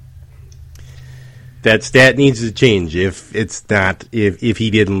 That stat needs to change if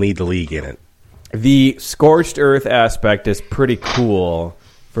he didn't lead the league in it. The scorched earth aspect is pretty cool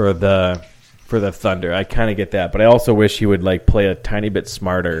for the Thunder. I kind of get that, but I also wish he would like play a tiny bit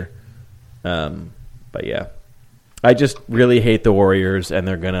smarter. But yeah, I just really hate the Warriors, and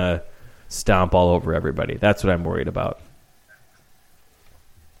they're gonna stomp all over everybody. That's what I'm worried about.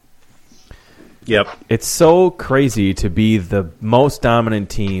 Yep. It's so crazy to be the most dominant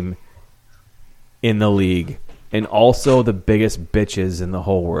team in the league and also the biggest bitches in the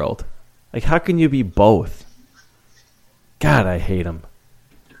whole world. Like, how can you be both? God, I hate them.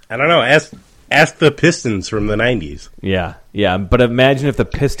 I don't know. Ask the Pistons from the 90s. Yeah. But imagine if the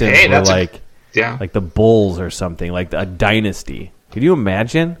Pistons were like the Bulls or something, like a dynasty. Could you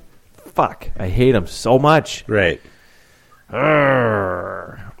imagine? Fuck, I hate them so much. Right.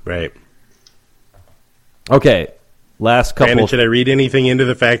 Right. Okay, last couple. Brandon, should I read anything into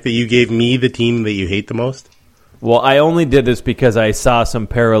the fact that you gave me the team that you hate the most? Well, I only did this because I saw some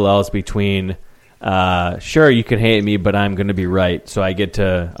parallels between, sure, you can hate me, but I'm going to be right. So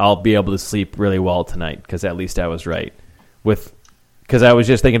I'll be able to sleep really well tonight because at least I was right. Because I was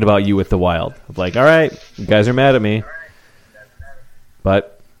just thinking about you with the Wild. Like, all right, you guys are mad at me.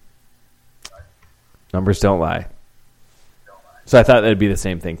 But numbers don't lie. So I thought that'd be the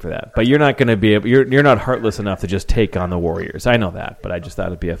same thing for that. But you're not going to be able, you're not heartless enough to just take on the Warriors. I know that, but I just thought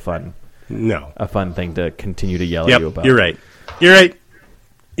it'd be a fun thing to continue to yell at you about. You're right.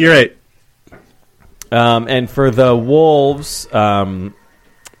 And for the Wolves,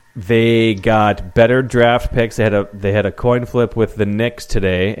 they got better draft picks. They had a coin flip with the Knicks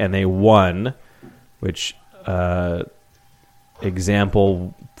today, and they won. Which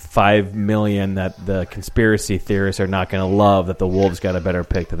example 5 million that the conspiracy theorists are not going to love that the Wolves got a better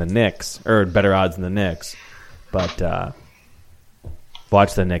pick than the Knicks or better odds than the Knicks, but.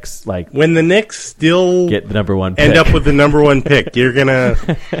 Watch the Knicks. Like when the Knicks still get the number one pick. End up with the number one pick, you're gonna.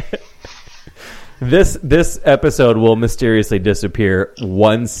 This episode will mysteriously disappear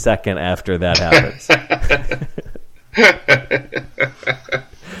 1 second after that happens.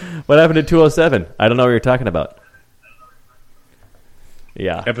 What happened to 207? I don't know what you're talking about.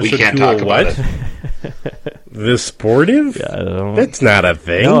 Yeah, episode 201. The Sportive? Yeah, that's not a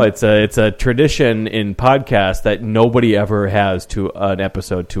thing. No, it's a tradition in podcasts that nobody ever has to an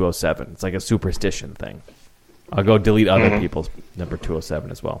episode 207. It's like a superstition thing. I'll go delete other people's number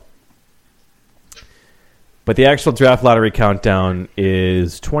 207 as well. But the actual draft lottery countdown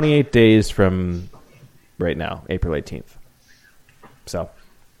is 28 days from right now, April 18th. So,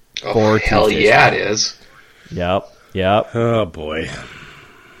 hell Tuesdays. Yeah, it is. Yep. Oh, boy.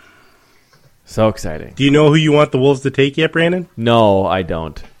 So exciting. Do you know who you want the Wolves to take yet, Brandon? No, I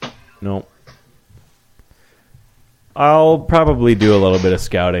don't. No. I'll probably do a little bit of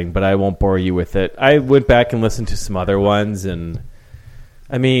scouting, but I won't bore you with it. I went back and listened to some other ones, and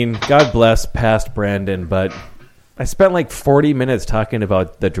I mean, God bless past Brandon, but I spent like 40 minutes talking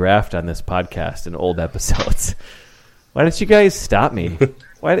about the draft on this podcast in old episodes. Why didn't you guys stop me?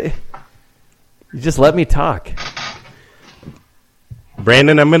 You just let me talk.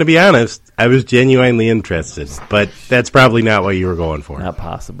 Brandon, I'm going to be honest. I was genuinely interested, but that's probably not what you were going for. Not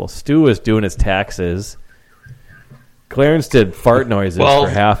possible. Stu was doing his taxes. Clarence did fart noises for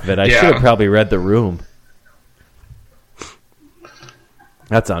half of it. I should have probably read the room.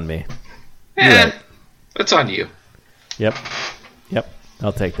 That's on me. Right. That's on you. Yep.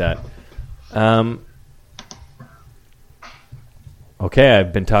 I'll take that. Okay,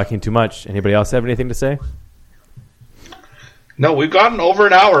 I've been talking too much. Anybody else have anything to say? No, we've gotten over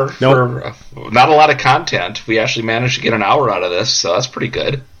an hour for not a lot of content. We actually managed to get an hour out of this, so that's pretty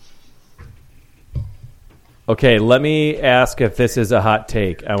good. Okay, let me ask if this is a hot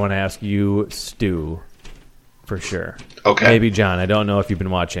take. I want to ask you, Stu, for sure. Okay. Maybe John. I don't know if you've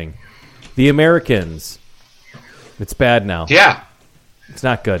been watching. The Americans. It's bad now. Yeah. It's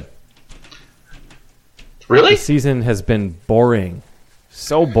not good. Really? The season has been boring.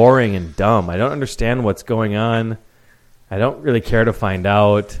 So boring and dumb. I don't understand what's going on. I don't really care to find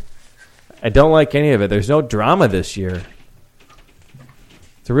out. I don't like any of it. There's no drama this year.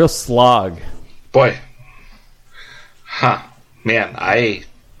 It's a real slog. Boy. Huh. Man,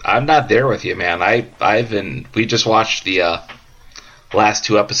 I'm not there with you, man. We just watched the last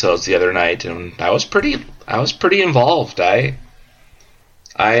 2 episodes the other night, and I was pretty involved.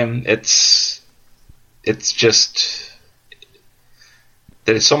 It's just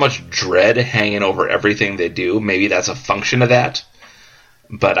there's so much dread hanging over everything they do. Maybe that's a function of that.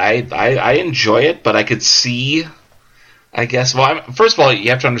 But I enjoy it, but I could see, I guess. Well, first of all, you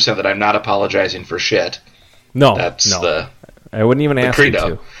have to understand that I'm not apologizing for shit. No, that's I wouldn't even ask you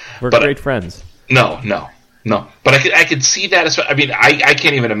to. We're great friends. No. No, but I could see that. I mean, I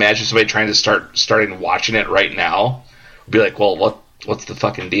can't even imagine somebody trying to starting watching it right now. Be like, well, what's the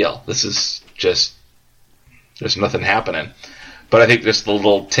fucking deal? This is just, there's nothing happening. But I think just the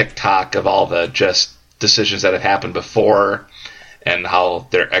little tick-tock of all the just decisions that have happened before and how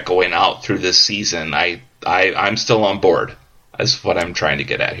they're echoing out through this season, I'm still on board. That's what I'm trying to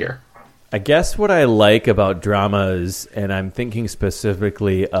get at here. I guess what I like about dramas, and I'm thinking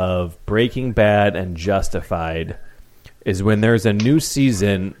specifically of Breaking Bad and Justified, is when there's a new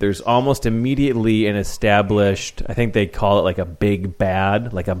season, there's almost immediately an established, I think they call it like a big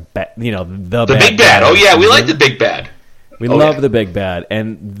bad, like the big bad. Oh yeah, we like the big bad. We love the big bad,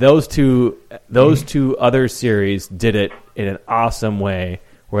 and those two other series did it in an awesome way.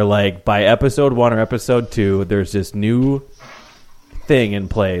 Where like by episode 1 or episode 2, there's this new thing in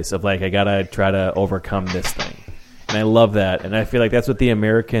place of like, I gotta try to overcome this thing, and I love that. And I feel like that's what the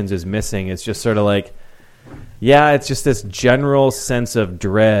Americans is missing. It's just sort of like, yeah, it's just this general sense of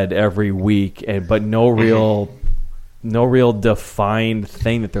dread every week, but no real defined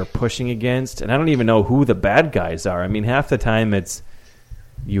thing that they're pushing against. And I don't even know who the bad guys are. I mean, half the time it's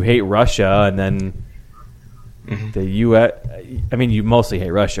you hate Russia, and then the U.S. I mean, you mostly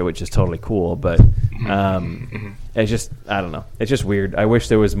hate Russia, which is totally cool, but it's just, I don't know. It's just weird. I wish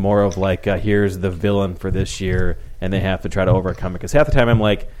there was more of like, here's the villain for this year, and they have to try to overcome it. Because half the time I'm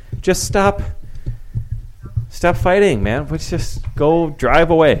like, just stop fighting, man. Let's just go drive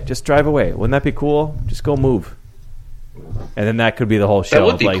away. Just drive away. Wouldn't that be cool? Just go move. And then that could be the whole show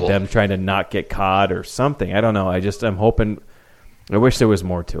of like cool. Them trying to not get caught or something. I don't know. I'm hoping. I wish there was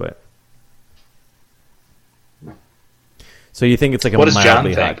more to it. So you think it's like a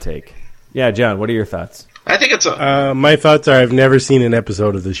mildly hot take? Yeah, John. What are your thoughts? I think it's my thoughts are I've never seen an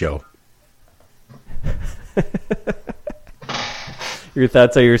episode of the show. Your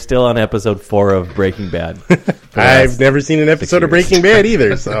thoughts are you're still on episode 4 of Breaking Bad. I've never seen an episode of Breaking Bad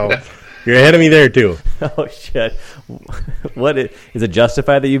either, so you're ahead of me there too. Oh shit! What is it?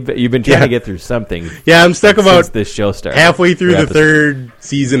 Justified that you've been trying to get through something? Yeah, I'm stuck about this show started. Halfway through the third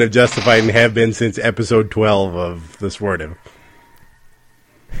season of Justified, and have been since episode 12 of The Sportive.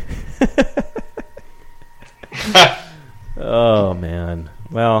 Oh man!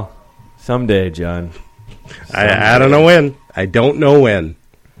 Well, someday, John. I don't know when. I don't know when.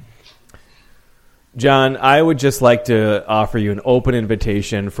 John, I would just like to offer you an open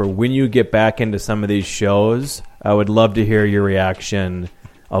invitation for when you get back into some of these shows. I would love to hear your reaction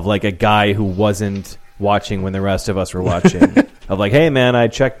of like a guy who wasn't watching when the rest of us were watching. Of like, hey man, I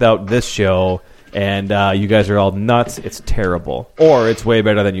checked out this show and you guys are all nuts. It's terrible. Or it's way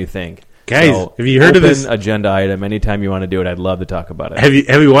better than you think. Guys, so, have you heard of this agenda item? Anytime you want to do it, I'd love to talk about it.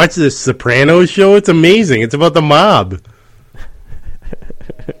 Have you watched this Sopranos show? It's amazing. It's about the mob.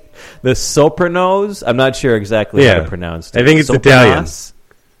 The Sopranos? I'm not sure exactly how to pronounce it. I think it's Italian.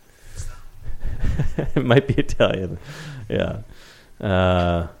 It might be Italian. Yeah.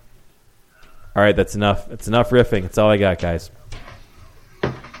 All right, that's enough. It's enough riffing. That's all I got, guys.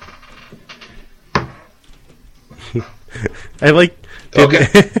 I like...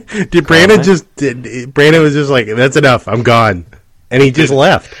 Did Brandon Brandon was just like, that's enough, I'm gone. And he just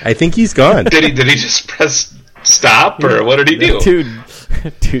left. I think he's gone. Did he just press stop, or what did he do?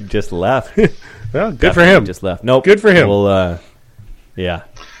 Dude just left. Well, good for him. Just left. Nope. Good for him. Well, yeah.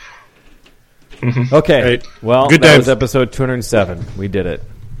 Okay. Right. Well, good that times. was episode 207. We did it.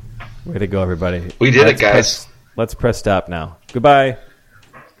 Way to go, everybody. We did it, guys. Let's press stop now. Goodbye.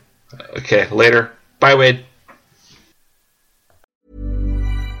 Okay, later. Bye, Wade.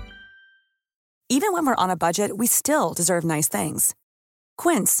 Even when we're on a budget, we still deserve nice things.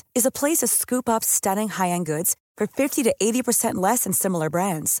 Quince is a place to scoop up stunning high-end goods for 50 to 80% less than similar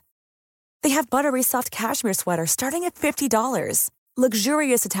brands. They have buttery soft cashmere sweaters starting at $50,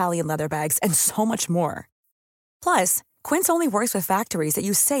 luxurious Italian leather bags, and so much more. Plus, Quince only works with factories that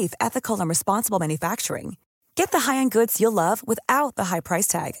use safe, ethical, and responsible manufacturing. Get the high-end goods you'll love without the high price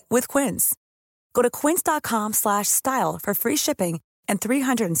tag with Quince. Go to quince.com/style for free shipping and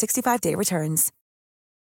 365-day returns.